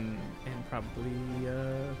 And probably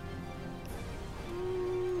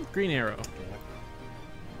Green Arrow.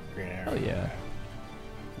 Green Arrow. Oh yeah.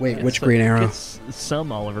 Wait, Yeah, which so- Green Arrow? It's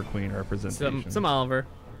some Oliver Queen representation. Some Oliver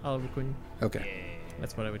Queen. Okay.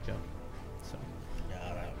 That's what I would go. So,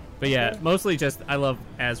 Got it. but yeah, mostly just I love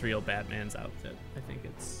Azrael Batman's outfit. I think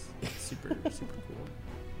it's super super cool.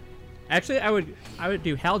 Actually, I would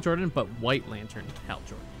do Hal Jordan, but White Lantern Hal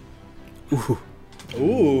Jordan.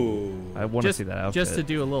 Ooh. I want to Just see that outfit. just to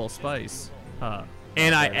do a little spice.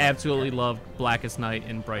 And I absolutely love Blackest Night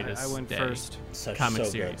and Brightest I went Day. first. Comic so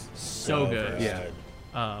series. Good. So good. Yeah.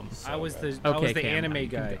 I was the Okay, Cam, anime you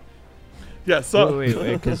can guy. go. Yeah. So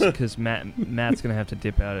wait, because Matt's gonna have to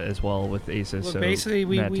dip out as well with Aces. Well, so basically,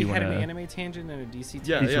 we Matt, do you had an wanna- anime tangent and a DC tangent.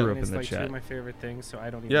 Yeah, He threw and up it's in the like two chat. of my favorite things, so I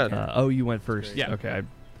don't even Yeah. care. oh, you went first. Yeah. Okay.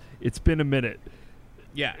 It's been a minute.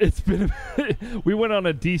 Yeah. It's been a minute. We went on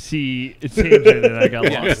a DC tangent and I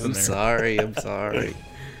got Yeah. lost in I'm there. sorry. I'm sorry.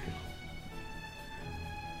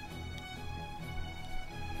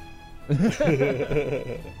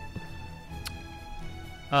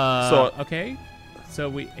 Okay. So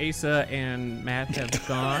we Asa and Matt have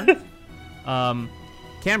gone.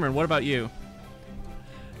 Cameron, what about you?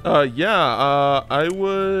 I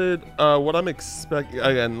would. What I'm expecting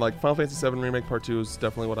again, like Final Fantasy VII Remake Part 2 is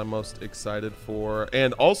definitely what I'm most excited for,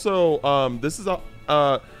 and also, this is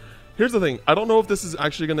a. Here's the thing. I don't know if this is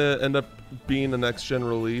actually going to end up being a next gen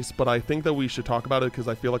release, but I think that we should talk about it because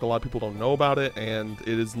I feel like a lot of people don't know about it, and it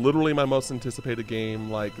is literally my most anticipated game,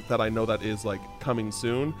 like that I know that is like coming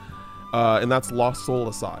soon, and that's Lost Soul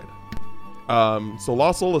Aside. So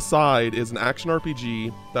Lost Soul Aside is an action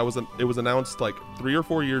RPG that was announced like 3 or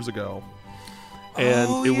 4 years ago, and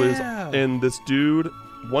and this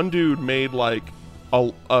one dude made like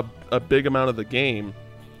a big amount of the game,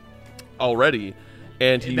 already,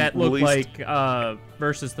 and he that looked released, like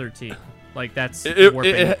Versus 13. Like that's it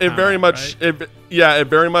warping very combat, much right? it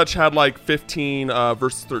very much had like 15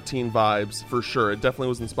 versus 13 vibes for sure. It definitely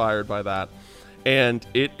was inspired by that, and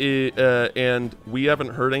and we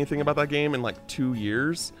haven't heard anything about that game in like 2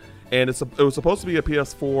 years, and it was supposed to be a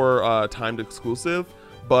PS4 timed exclusive,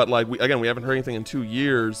 but like we haven't heard anything in 2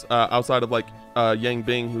 years outside of like Yang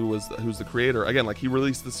Bing, who's the creator. Again, like he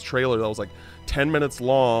released this trailer that was like 10 minutes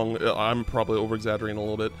long. I'm probably over exaggerating a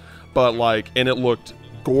little bit, but like, and it looked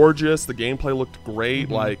gorgeous. The gameplay looked great.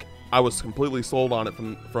 Mm-hmm. Like I was completely sold on it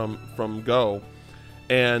from go,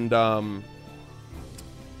 and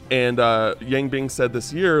Yang Bing said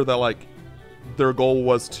this year that like their goal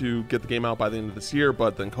was to get the game out by the end of this year,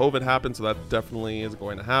 but then COVID happened, so that definitely is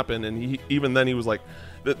going to happen. And he was like,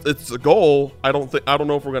 it's a goal. I don't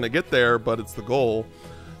know if we're going to get there, but it's the goal.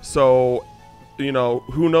 So, you know,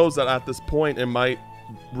 who knows that at this point it might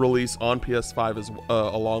release on PS5 as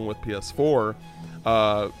along with PS4.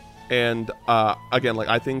 Again, like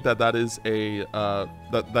I think that is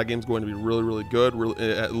that game's going to be really, really good.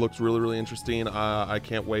 It looks really, really interesting. I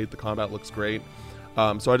can't wait. The combat looks great.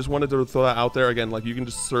 So I just wanted to throw that out there. Again, like you can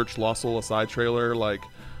just search Lost Soul Aside trailer like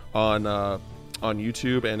on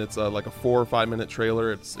YouTube, and it's like a 4 or 5 minute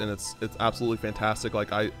trailer. It's absolutely fantastic.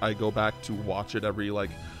 Like I go back to watch it every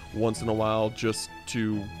like once in a while just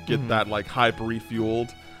to get that like hype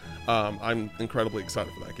refueled. I'm incredibly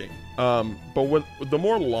excited for that game. But with the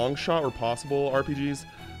more long shot or possible RPGs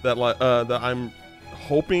that I'm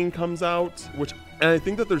hoping comes out, and I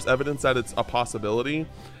think that there's evidence that it's a possibility,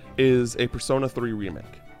 is a Persona 3 remake.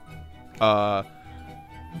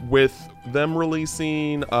 With them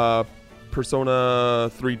releasing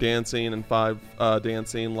Persona 3 Dancing and 5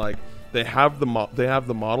 Dancing, like they have the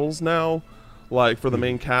models now, like for the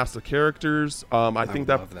main cast of characters. I think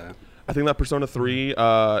that Persona 3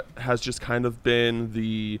 has just kind of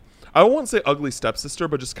been I won't say ugly stepsister,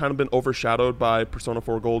 but just kind of been overshadowed by Persona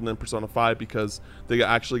 4 Golden and Persona 5 because they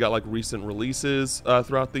actually got like recent releases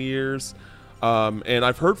throughout the years. And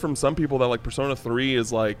I've heard from some people that like Persona 3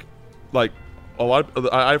 is like a lot of,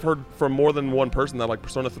 I've heard from more than one person that like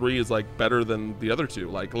Persona 3 is like better than the other two,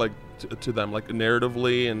 like to them, like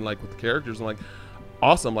narratively and like with the characters, and like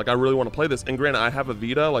awesome. Like I really want to play this. And granted, I have a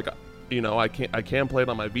Vita, like, you know, I can play it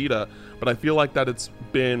on my Vita, but I feel like that it's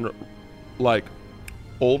been like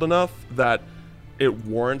old enough that it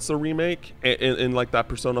warrants a remake in like that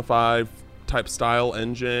Persona 5 type style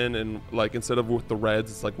engine, and like instead of with the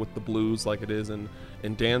reds, it's like with the blues like it is in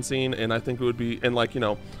Dancing. And I think it would be, and like, you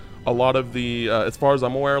know, a lot of the as far as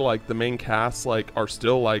I'm aware, like the main casts like are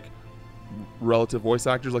still like relative voice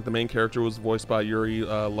actors. Like the main character was voiced by Yuri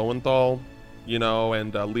Lowenthal, you know,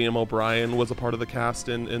 and Liam O'Brien was a part of the cast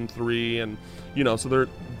in 3, and you know, so they're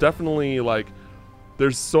definitely like,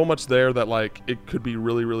 there's so much there that like it could be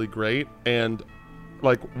really, really great. And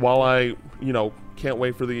like, while I, you know, can't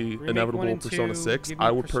wait for the inevitable Persona 6,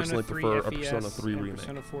 I would personally prefer a Persona 3 remake.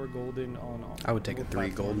 Persona 4 Golden on all. I would take a 3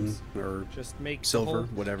 Golden or just make Silver,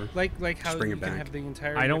 whatever. Like how bring you it can back. have the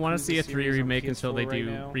entire. I don't want to Yakuza see a 3 series on remake until they PS4 right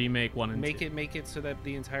do now. remake 1 and 2. Make it so that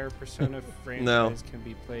the entire Persona franchise can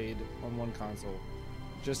be played on one console.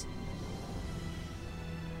 Just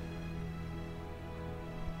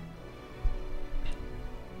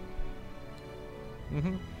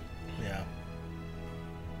Yeah.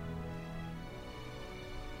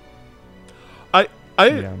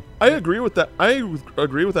 I agree with that. I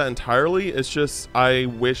agree with that entirely. It's just I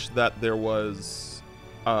wish that there was.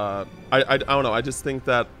 I don't know. I just think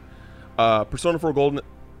that Persona 4 Golden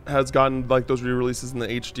has gotten like those re-releases in the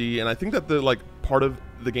HD, and I think that the like part of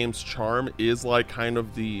the game's charm is like kind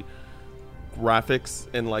of the graphics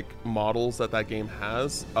and like models that game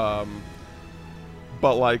has.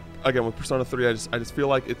 But like again with Persona 3, I just feel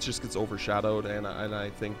like it just gets overshadowed, and I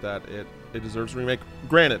think that it deserves a remake.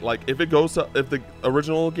 Granted, like if the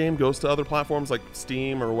original game goes to other platforms like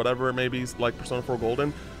Steam or whatever it may be, like Persona 4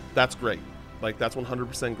 Golden, that's great. Like that's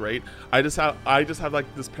 100% great. I just have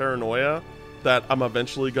like this paranoia that I'm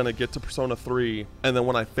eventually gonna get to Persona 3, and then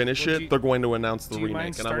when I finish they're going to announce the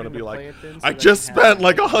remake, and I'm gonna be like, I just spent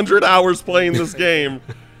like 100 hours playing this game,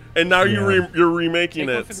 and now you're remaking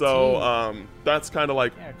it. So that's kind of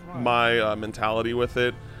like my mentality with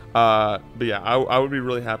it. But yeah, I would be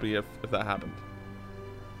really happy if that happened.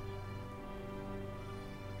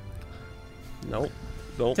 Nope.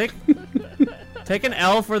 Don't. Take an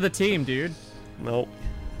L for the team, dude. Nope.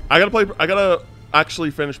 I gotta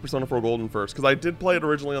actually finish Persona 4 Golden first, because I did play it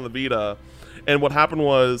originally on the Vita, and what happened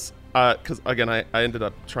was, because again, I ended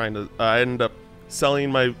up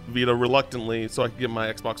selling my Vita reluctantly so I could get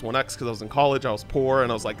my Xbox One X, because I was in college, I was poor,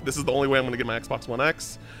 and I was like, this is the only way I'm going to get my Xbox One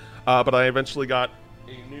X. But I eventually got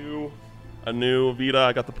a new Vita.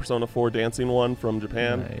 I got the Persona 4 dancing one from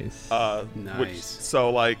Japan. Nice. Nice. So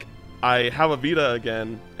like I have a Vita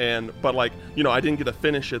again, but like, you know, I didn't get to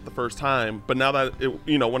finish it the first time, but now that it,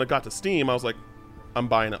 you know, when it got to Steam, I was like, I'm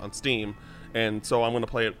buying it on Steam, and so I'm going to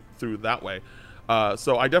play it through that way.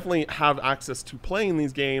 So I definitely have access to playing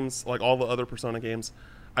these games, like all the other Persona games.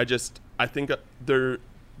 I think there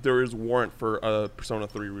is warrant for a Persona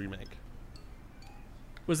 3 remake.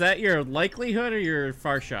 Was that your likelihood or your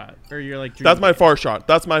far shot? Or your like dream? That's my far shot.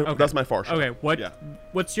 That's my far shot. Okay, Yeah.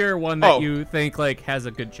 what's your one that you think like has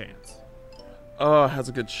a good chance? Has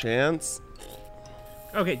a good chance.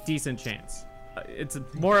 Okay, decent chance. It's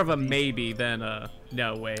more of a maybe than a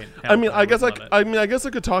no way. I mean, I guess I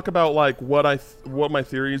could talk about like what my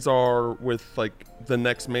theories are with like the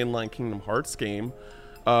next mainline Kingdom Hearts game,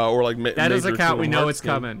 or like that doesn't count. We know it's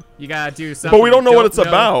coming. You gotta do something. But we don't know what it's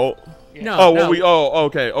about. No. Oh, no. well,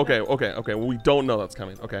 okay. Well, we don't know that's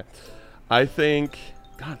coming. Okay, I think.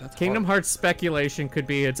 God, that's Kingdom hard. Hearts speculation could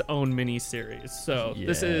be its own mini series. So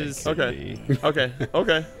this is Okay. Okay.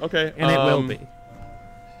 and it will be.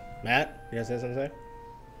 Matt, you guys have something to say?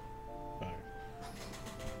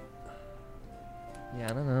 Yeah,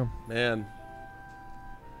 I don't know. Man.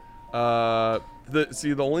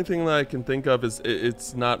 The only thing that I can think of is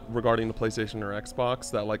it's not regarding the PlayStation or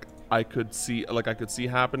Xbox that like I could see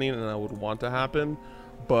happening and I would want to happen,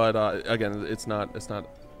 but again, it's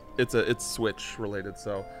Switch related.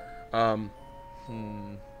 So,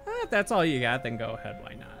 If that's all you got, then go ahead.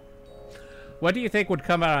 Why not? What do you think would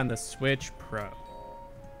come out on the Switch Pro?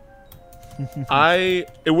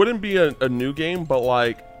 it wouldn't be a new game, but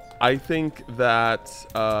like I think that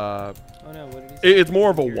Oh no, what did he say? it's more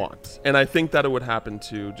of a want, and I think that it would happen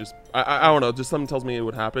too. Just I don't know, just something tells me it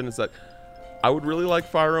would happen. Is that I would really like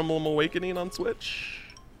Fire Emblem Awakening on Switch.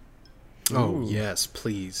 Oh yes,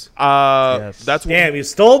 please. Yes. That's Damn, you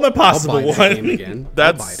stole my I'll possible buy that game one. again. I'll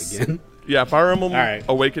That's buy it again. Yeah, Fire Emblem All right.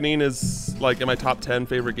 Awakening is like in my top 10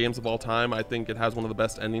 favorite games of all time. I think it has one of the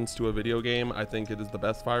best endings to a video game. I think it is the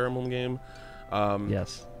best Fire Emblem game.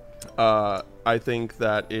 Yes. I think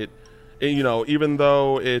that it you know, even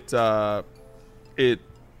though it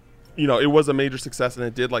you know, it was a major success and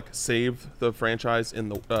it did like save the franchise in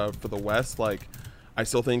the for the West, like I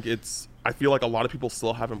still think I feel like a lot of people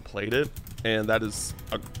still haven't played it, and that is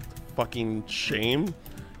a fucking shame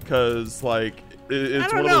because like it's I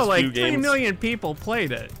don't one know. of those Like few 3 games. million people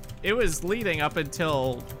played it. It was leading up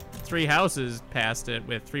until Three Houses passed it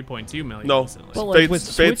with 3.2 million. No, recently. Well, like with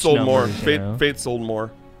Fate Switch sold more. numbers, you know. Fate sold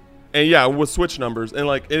more, and yeah, with Switch numbers, and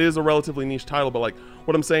like it is a relatively niche title, but like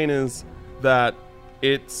what I'm saying is that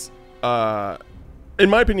it's, in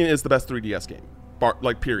my opinion, is the best 3DS game.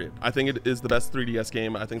 Like period. I think it is the best 3DS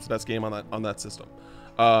game. I think it's the best game on that system.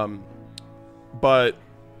 But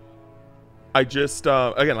I just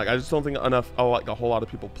again, like I just don't think a whole lot of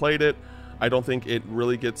people played it. I don't think it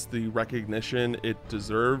really gets the recognition it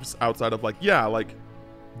deserves outside of like, yeah, like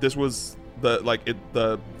this was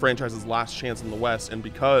the franchise's last chance in the West, and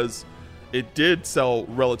because it did sell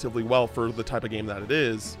relatively well for the type of game that it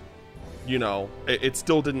is, you know, it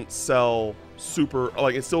still didn't sell super,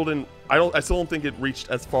 like it still didn't, I still don't think it reached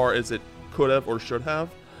as far as it could have or should have.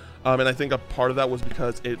 And I think a part of that was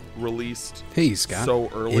because it released Hey Scott, so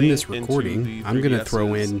early in this into recording, the I'm gonna 3DS's,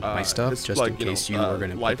 throw in my stuff it's just like, in you know, case you were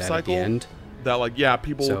gonna put life that at the cycle, end. that like, yeah,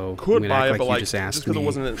 people So, could I'm gonna buy act it, like but you like just just asked because it me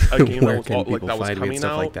wasn't a game where that was can like people that was find me and coming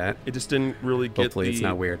stuff out, like that. it just didn't really get Hopefully the it's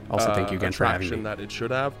not weird. Also, thank you again for having attraction me. that it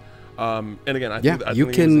should have. And again, I Yeah, think, you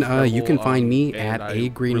think can it was you can incredible, find me and at I a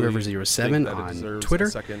Green really River 07 think that it on deserves a Twitter.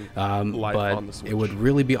 second life But on the Switch. it would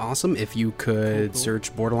really be awesome if you could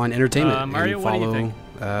search Borderline Entertainment Mario, and what do you follow think?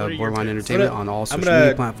 What are your Borderline takes? Entertainment I'm on all I'm social gonna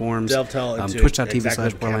media platforms. dovetail into Twitch.tv exactly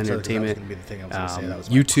slash what Borderline Cam said, 'cause that was Entertainment. gonna be the thing I was gonna say. That was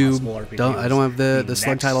my YouTube. possible RPG I don't have the was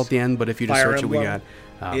slug title at the end, but if you just Fire search it, we Emblem,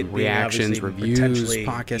 got it being reactions, obviously reviews, potentially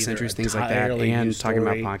podcast either entries, things like that, entirely and new talking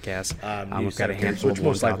about story, podcasts. new We've got a set of handful games, of which ones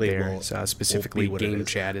most out likely there. will- Specifically, will be what it Game is.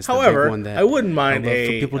 Chat is the However, big one that I wouldn't mind I'd love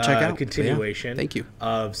for a people to check out. continuation Thank you.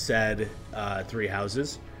 of said Three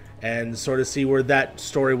Houses and sort of see where that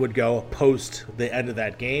story would go post the end of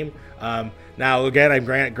that game. Now, again, I'm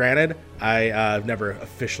granted, I've never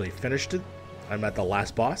officially finished it. I'm at the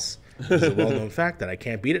last boss. It's a well-known fact that I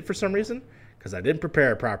can't beat it for some reason because I didn't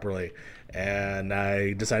prepare it properly, and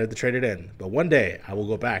I decided to trade it in. But one day, I will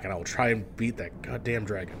go back and I will try and beat that goddamn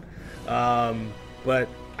dragon. But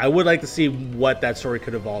I would like to see what that story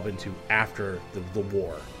could evolve into after the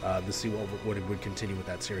war, to see what it would continue with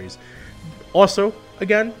that series. Also,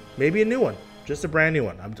 again, maybe a new one, just a brand new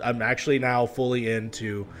one. I'm actually now fully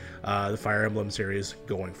into the Fire Emblem series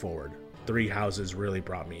going forward. Three Houses really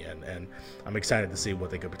brought me in, and I'm excited to see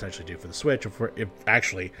what they could potentially do for the Switch, if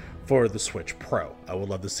actually for the Switch Pro. I would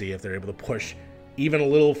love to see if they're able to push even a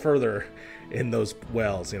little further in those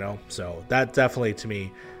wells, So that definitely, to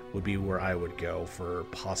me, would be where I would go for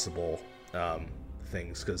possible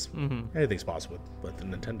things, because anything's possible with the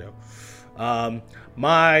Nintendo.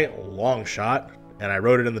 My long shot, and I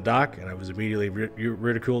wrote it in the doc, and I was immediately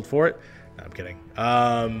ridiculed for it. No, I'm kidding.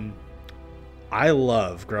 I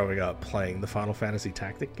love growing up playing the Final Fantasy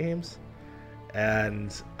Tactic games,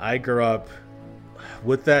 and I grew up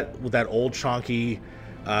with that old chonky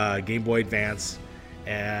Game Boy Advance,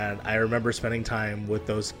 and I remember spending time with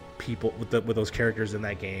those people, with those characters in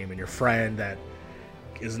that game, and your friend that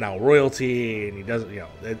is now royalty, and he doesn't,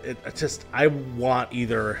 it's just, I want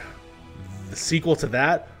either the sequel to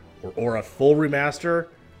that, or a full remaster,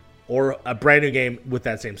 or a brand new game with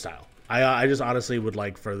that same style. I just honestly would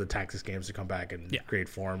like for the Tactics games to come back in great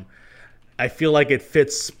form. I feel like it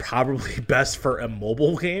fits probably best for a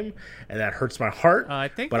mobile game, and that hurts my heart. I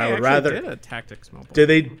think but they I would actually rather did a Tactics mobile. Did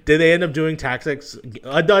they end up doing Tactics?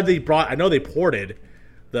 I know they ported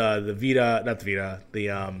the Vita, not the Vita,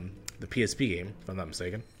 the PSP game, if I'm not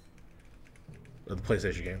mistaken, or the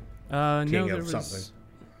PlayStation game. No, there of was something.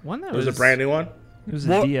 one that was a brand new one. It was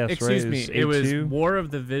a DS, excuse right? me, it was A2? War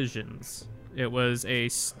of the Visions. It was a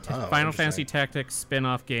Final Fantasy Tactics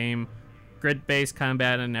spin-off game, grid-based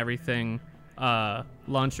combat and everything.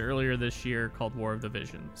 Launched earlier this year, called War of the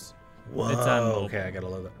Visions. Whoa, It's on mobile. okay, I gotta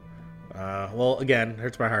love it. Well, again,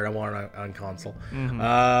 hurts my heart. I want it on console.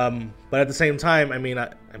 But at the same time, I mean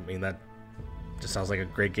that just sounds like a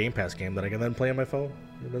great Game Pass game that I can then play on my phone.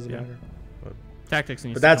 It doesn't matter. Tactics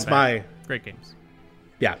needs But to that's come back. my Great games.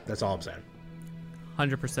 that's all I'm saying.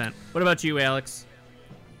 100%. What about you, Alex?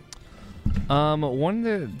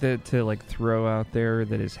 One that to like throw out there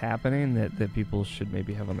that is happening that people should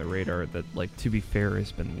maybe have on their radar, that, like, to be fair,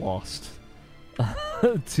 has been lost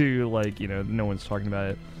to, like, no one's talking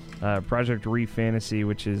about it. Project Re Fantasy,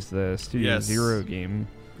 which is the Studio Zero game.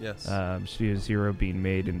 Yes. Studio Zero being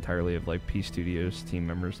made entirely of, like, P Studios team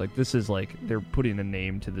members. Like, this is like they're putting a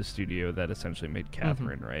name to the studio that essentially made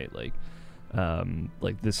Catherine, right? Like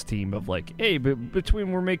this team of, like, hey, but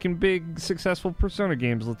between we're making big successful Persona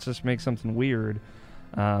games, let's just make something weird.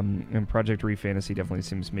 And Project Re Fantasy definitely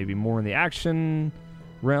seems maybe more in the action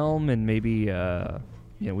realm, and maybe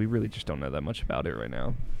we really just don't know that much about it right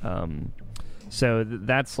now. So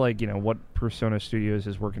that's like, what Persona Studios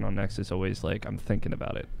is working on next is always, like, I'm thinking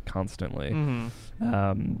about it constantly.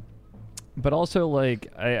 But also,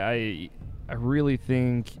 like, I really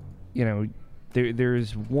think,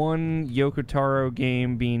 there's one Yoko Taro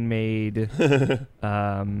game being made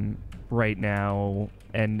right now,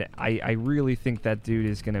 and I really think that dude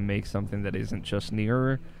is going to make something that isn't just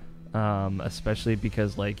Nier, especially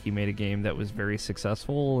because, like, he made a game that was very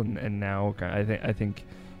successful, and now I think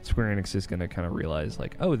Square Enix is going to kind of realize,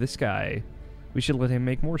 like, oh, this guy, we should let him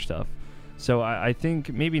make more stuff. So I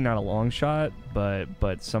think maybe not a long shot,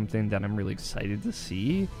 but something that I'm really excited to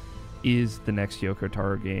see is the next Yoko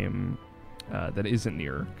Taro game that isn't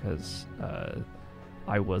Nier, because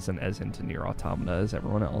I wasn't as into Nier Automata as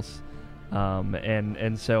everyone else.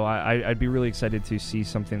 And so I'd be really excited to see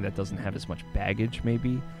something that doesn't have as much baggage,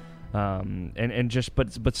 maybe. And just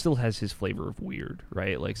but still has his flavor of weird,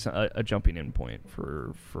 right? Like a jumping in point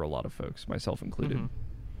for a lot of folks, myself included.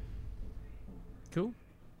 Cool.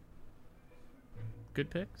 Good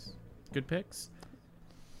picks.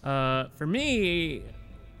 For me,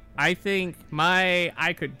 I think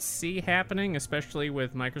I could see happening, especially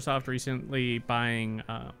with Microsoft recently buying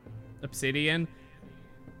Obsidian,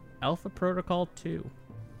 Alpha Protocol 2.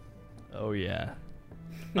 Oh yeah.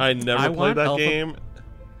 I never played that game.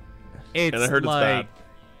 And I heard like,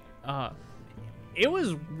 it's bad. It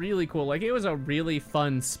was really cool. Like, it was a really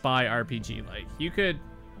fun spy RPG. Like, you could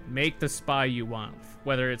make the spy you want,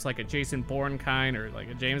 whether it's like a Jason Bourne kind or like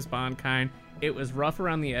a James Bond kind. It was rough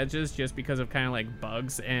around the edges just because of kind of like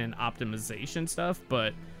bugs and optimization stuff,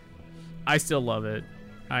 but I still love it.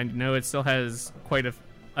 I know it still has quite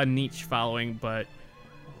a niche following,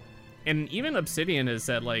 and even Obsidian has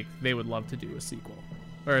said, like, they would love to do a sequel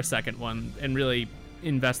or a second one and really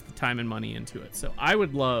invest the time and money into it. So I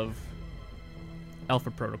would love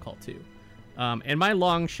Alpha Protocol 2. And my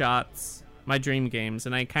long shots, my dream games,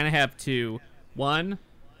 and I kind of have two. One,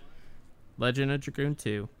 Legend of Dragoon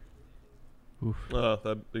 2. Oh,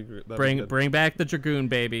 that'd be great. Bring back the Dragoon,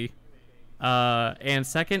 baby. And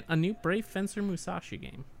second, a new Brave Fencer Musashi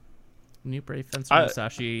game. New Brave Fencer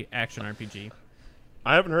Musashi action RPG.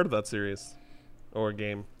 I haven't heard of that series or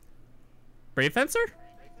game. Brave Fencer?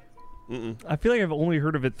 I feel like I've only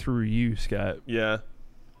heard of it through you, Scott. Yeah.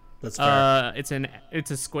 That's fair.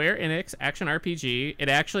 It's a Square Enix action RPG. It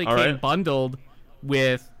actually All came right. bundled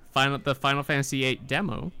with the Final Fantasy VIII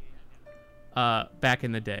demo back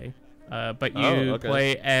in the day. But you okay.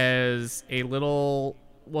 play as a little.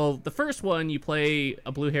 Well, the first one you play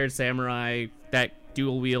a blue-haired samurai that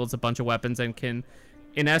dual wields a bunch of weapons and can,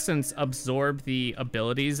 in essence, absorb the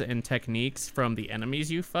abilities and techniques from the enemies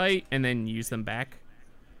you fight and then use them back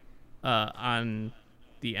on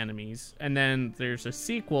the enemies. And then there's a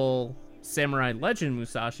sequel, Samurai Legend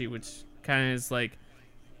Musashi, which kind of is like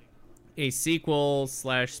a sequel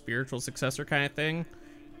 / spiritual successor kind of thing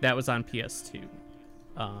that was on PS2.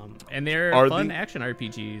 And they're Are fun the- action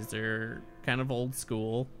RPGs. They're kind of old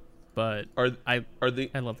school, but Are I the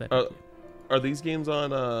love that. are these games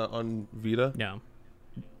on Vita? No.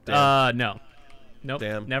 Damn. No. Nope.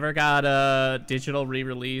 Damn. Never got a digital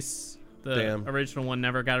re-release. The Damn. original one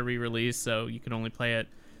never got a re-release, so you can only play it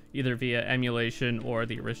either via emulation or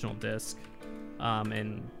the original disc.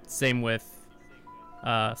 And same with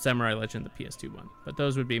Samurai Legend, the PS2 one. But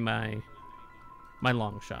those would be my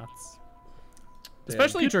long shots. Damn.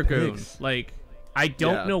 Especially Good Dragoon. picks. Like, I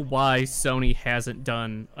don't Yeah. know why Sony hasn't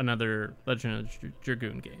done another Legend of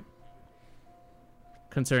Dragoon game.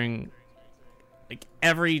 Considering, like,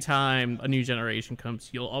 every time a new generation comes,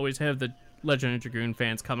 you'll always have the Legend of Dragoon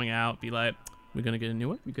fans coming out, be like, we're going to get a new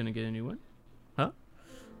one? We're going to get a new one? Huh?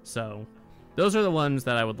 So, those are the ones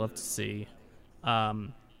that I would love to see.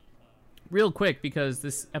 Real quick, because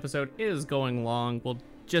this episode is going long, we'll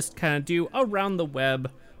just kind of do around the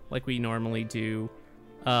web like we normally do.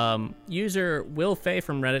 User Will Fay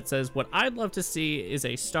from Reddit says, what I'd love to see is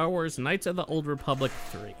a Star Wars Knights of the Old Republic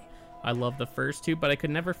 3. I love the first two, but I could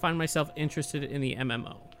never find myself interested in the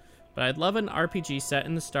MMO. But I'd love an RPG set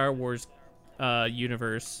in the Star Wars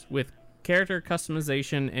universe with character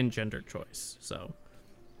customization and gender choice. So,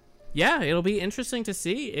 yeah, it'll be interesting to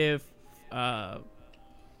see if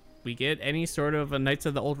we get any sort of a Knights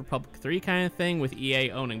of the Old Republic 3 kind of thing with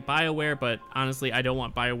EA owning BioWare, but honestly, I don't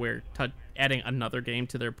want BioWare adding another game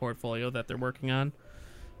to their portfolio that they're working on.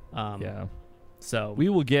 Yeah. So We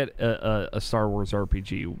will get a Star Wars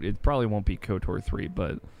RPG. It probably won't be KOTOR 3,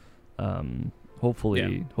 but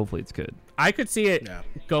hopefully it's good. I could see it Yeah.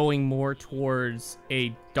 going more towards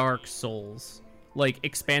a Dark Souls, like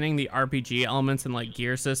expanding the RPG elements and like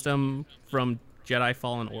gear system from Jedi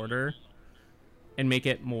Fallen Order and make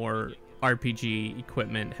it more RPG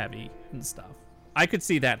equipment heavy and stuff. I could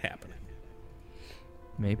see that happening.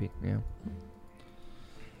 Maybe, yeah.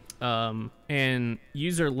 And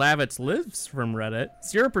user Lavitz Lives from Reddit,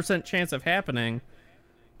 0% chance of happening,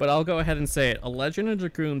 but I'll go ahead and say it. A Legend of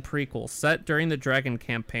Dragoon prequel set during the Dragon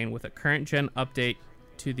campaign with a current gen update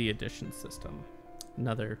to the edition system.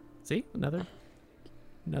 Another Dragoon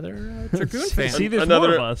fan. See, there's another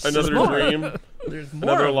more of us. another more. dream, There's more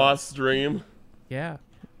another of lost dream. Yeah.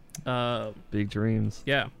 Big dreams.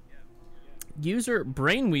 Yeah. User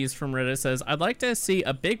Brainwheeze from Reddit says, I'd like to see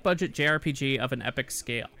a big budget JRPG of an epic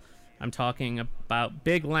scale. I'm talking about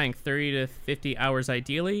big length, 30 to 50 hours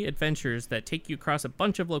ideally, adventures that take you across a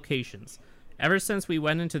bunch of locations. Ever since we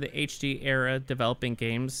went into the HD era developing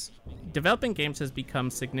games has become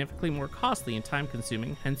significantly more costly and time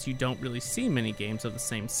consuming, hence you don't really see many games of the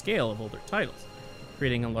same scale of older titles.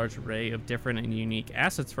 Creating a large array of different and unique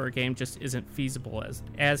assets for a game just isn't feasible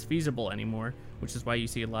as feasible anymore, which is why you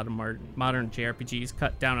see a lot of modern JRPGs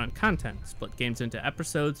cut down on content, split games into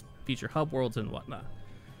episodes, feature hub worlds, and whatnot.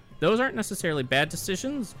 Those aren't necessarily bad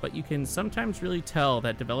decisions, but you can sometimes really tell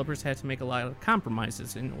that developers had to make a lot of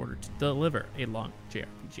compromises in order to deliver a long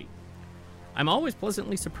JRPG. I'm always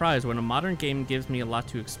pleasantly surprised when a modern game gives me a lot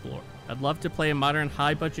to explore. I'd love to play a modern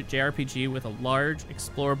high-budget JRPG with a large,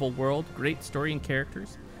 explorable world, great story and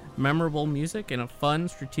characters, memorable music, and a fun,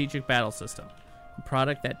 strategic battle system. A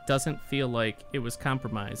product that doesn't feel like it was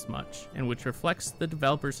compromised much, and which reflects the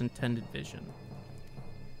developer's intended vision.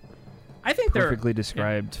 I think Perfectly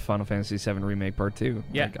described Final Fantasy VII Remake Part 2.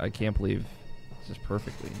 Yeah. Like, I can't believe it's just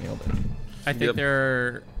perfectly nailed it. I think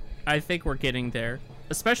Yep. I think we're getting there,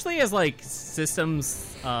 especially as like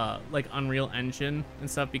systems like Unreal Engine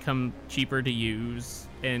and stuff become cheaper to use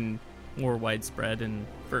and more widespread and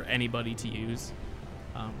for anybody to use.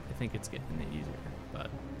 I think it's getting easier,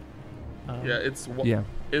 but Yeah, Yeah.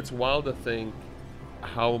 it's wild to think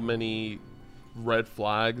how many red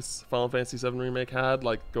flags Final Fantasy VII Remake had,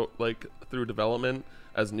 like through development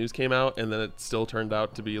as news came out, and then it still turned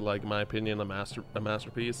out to be, like, in my opinion, a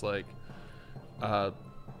masterpiece. Like,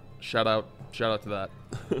 shout out to that.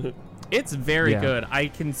 it's very Yeah. good. I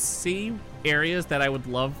can see areas that I would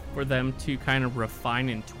love for them to kind of refine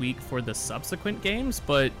and tweak for the subsequent games,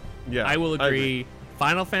 but Yeah, I will I agree.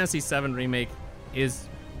 Final Fantasy VII Remake is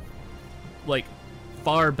like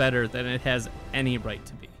far better than it has any right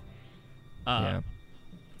to be. Yeah.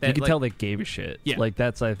 That, You can like- tell they gave a shit. Yeah. Like,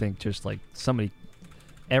 that's, I think, just like somebody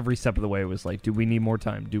every step of the way was like, do we need more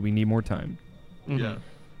time? Do we need more time? Mhm. Yeah.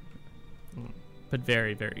 But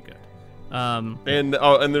very, very good. And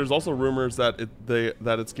there's also rumors that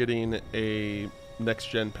it's getting a next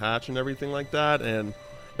gen patch and everything like that, and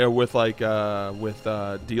with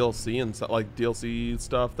DLC and stuff, like DLC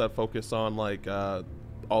stuff that focus on like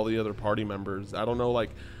all the other party members. I don't know, like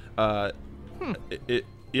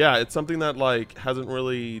it's something that like hasn't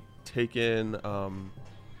really taken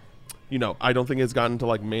I don't think it's gotten to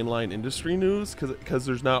like mainline industry news because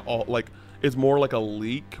there's not all like, it's more like a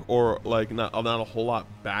leak or like not a whole lot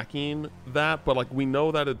backing that, but like we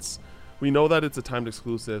know that it's a timed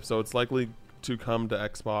exclusive, so it's likely to come to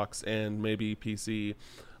Xbox and maybe PC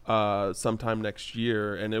sometime next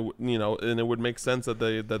year, and it would make sense that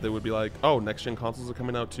they would be like, oh, next gen consoles are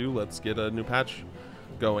coming out too, let's get a new patch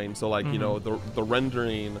going, so like the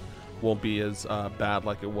rendering won't be as bad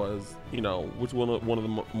like it was, which one of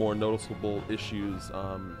the more noticeable issues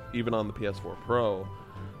even on the PS4 Pro.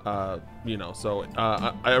 So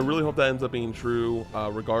I really hope that ends up being true.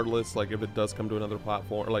 Regardless, like if it does come to another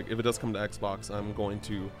platform, like if it does come to Xbox, I'm going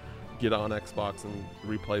to get on Xbox and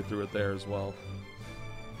replay through it there as well.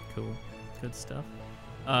 Cool. Good stuff.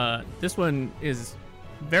 This one is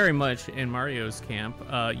very much in Mario's camp.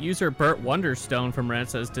 User Burt Wonderstone from Reddit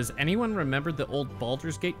says, does anyone remember the old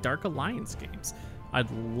Baldur's Gate Dark Alliance games? I'd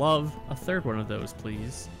love a third one of those,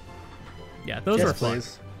 please. Yeah, those were fun.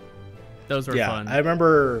 Please. Those were fun. I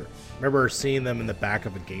remember seeing them in the back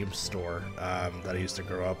of a game store that I used to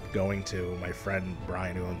grow up going to. My friend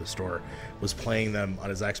Brian, who owned the store, was playing them on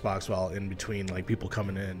his Xbox while in between like people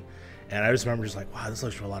coming in, and I just remember just like, wow, this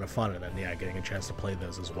looks like a lot of fun. And then getting a chance to play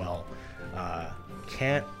those as well.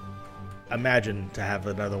 Can't imagine to have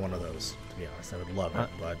another one of those. To be honest, I would love it,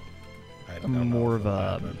 but I don't I'm know more if of it'll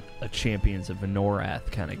a happen. Champions of Venorath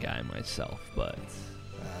kind of guy myself, but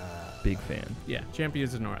big fan. Yeah,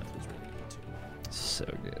 Champions of North was really good too. So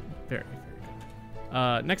good. Very, very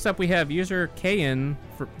good. Next up, we have user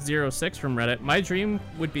Kayan06 from Reddit. My dream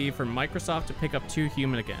would be for Microsoft to pick up 2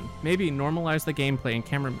 Human again. Maybe normalize the gameplay and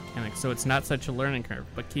camera mechanics so it's not such a learning curve,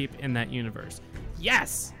 but keep in that universe.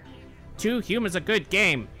 Yes! 2 Human's a good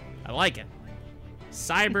game. I like it.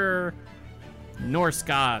 Cyber Norse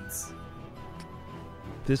gods.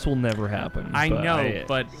 This will never happen. I know,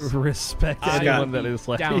 but respect I'm anyone that is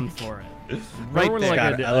like down for it. Right Right when there. like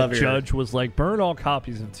God, I a love your- judge was like, burn all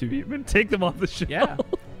copies of 2 Human, take them off the shelf. Yeah.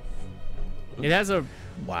 It has a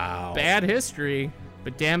Wow. bad history,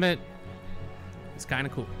 but damn it, it's kind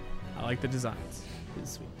of cool. I like the designs.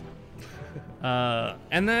 It's sweet.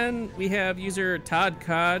 And then we have user Todd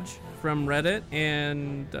Kodge from Reddit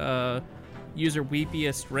and user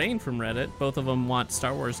Weepiest Rain from Reddit. Both of them want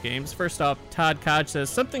Star Wars games. First off, Todd Kodge says,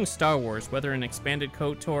 something Star Wars, whether an expanded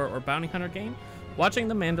KOTOR or bounty hunter game. Watching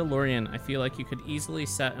The Mandalorian, I feel like you could easily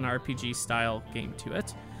set an RPG-style game to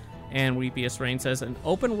it. And Weepiest Rain says, an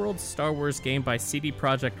open-world Star Wars game by CD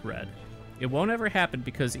Projekt Red. It won't ever happen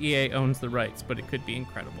because EA owns the rights, but it could be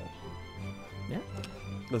incredible. Yeah.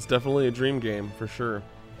 That's definitely a dream game for sure.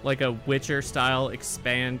 Like a Witcher-style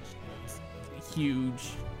expand, huge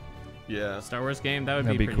Yeah. Star Wars game, that would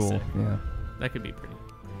That'd be be pretty cool. sick. Yeah. That could be pretty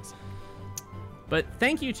sick. But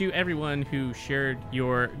thank you to everyone who shared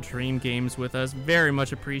your dream games with us. Very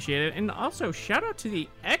much appreciated. And also, shout out to the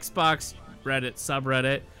Xbox Reddit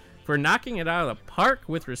subreddit for knocking it out of the park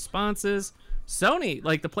with responses. Sony,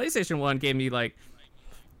 like the PlayStation one, gave me like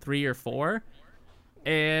 3 or 4.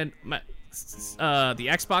 And the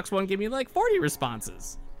Xbox one gave me like 40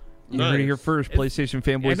 responses. You heard it here first. PlayStation I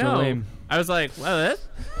fanboys know. are lame. I was like, well,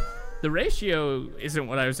 the ratio isn't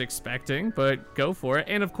what I was expecting, but go for it.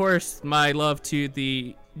 And of course, my love to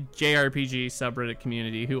the JRPG subreddit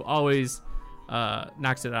community, who always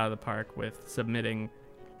knocks it out of the park with submitting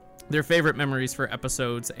their favorite memories for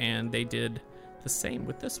episodes, and they did the same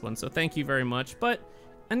with this one. So thank you very much. But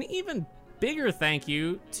an even bigger thank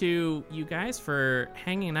you to you guys for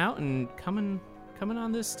hanging out and coming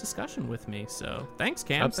on this discussion with me. So thanks,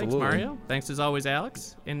 Cam. Absolutely. Thanks, Mario. Thanks as always,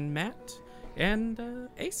 Alex and Matt and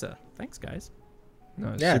Asa. Thanks, guys.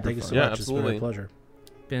 No, it's Yeah, super thank you fun. so Yeah, much. It's absolutely. been a pleasure.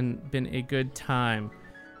 Been a good time.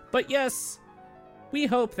 But yes, we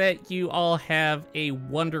hope that you all have a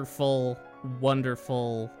wonderful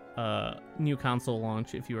new console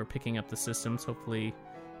launch if you are picking up the systems. Hopefully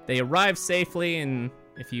they arrive safely, and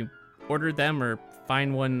if you ordered them or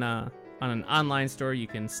find one on an online store, you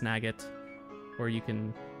can snag it, or you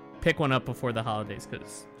can pick one up before the holidays,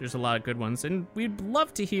 because there's a lot of good ones. And we'd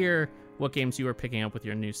love to hear what games you are picking up with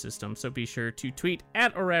your new system. So be sure to tweet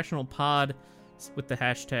at IrrationalPod with the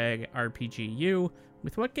hashtag RPGU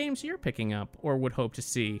with what games you're picking up or would hope to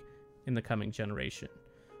see in the coming generation.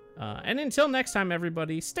 And until next time,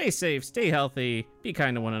 everybody, stay safe, stay healthy, be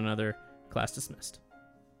kind to one another. Class dismissed.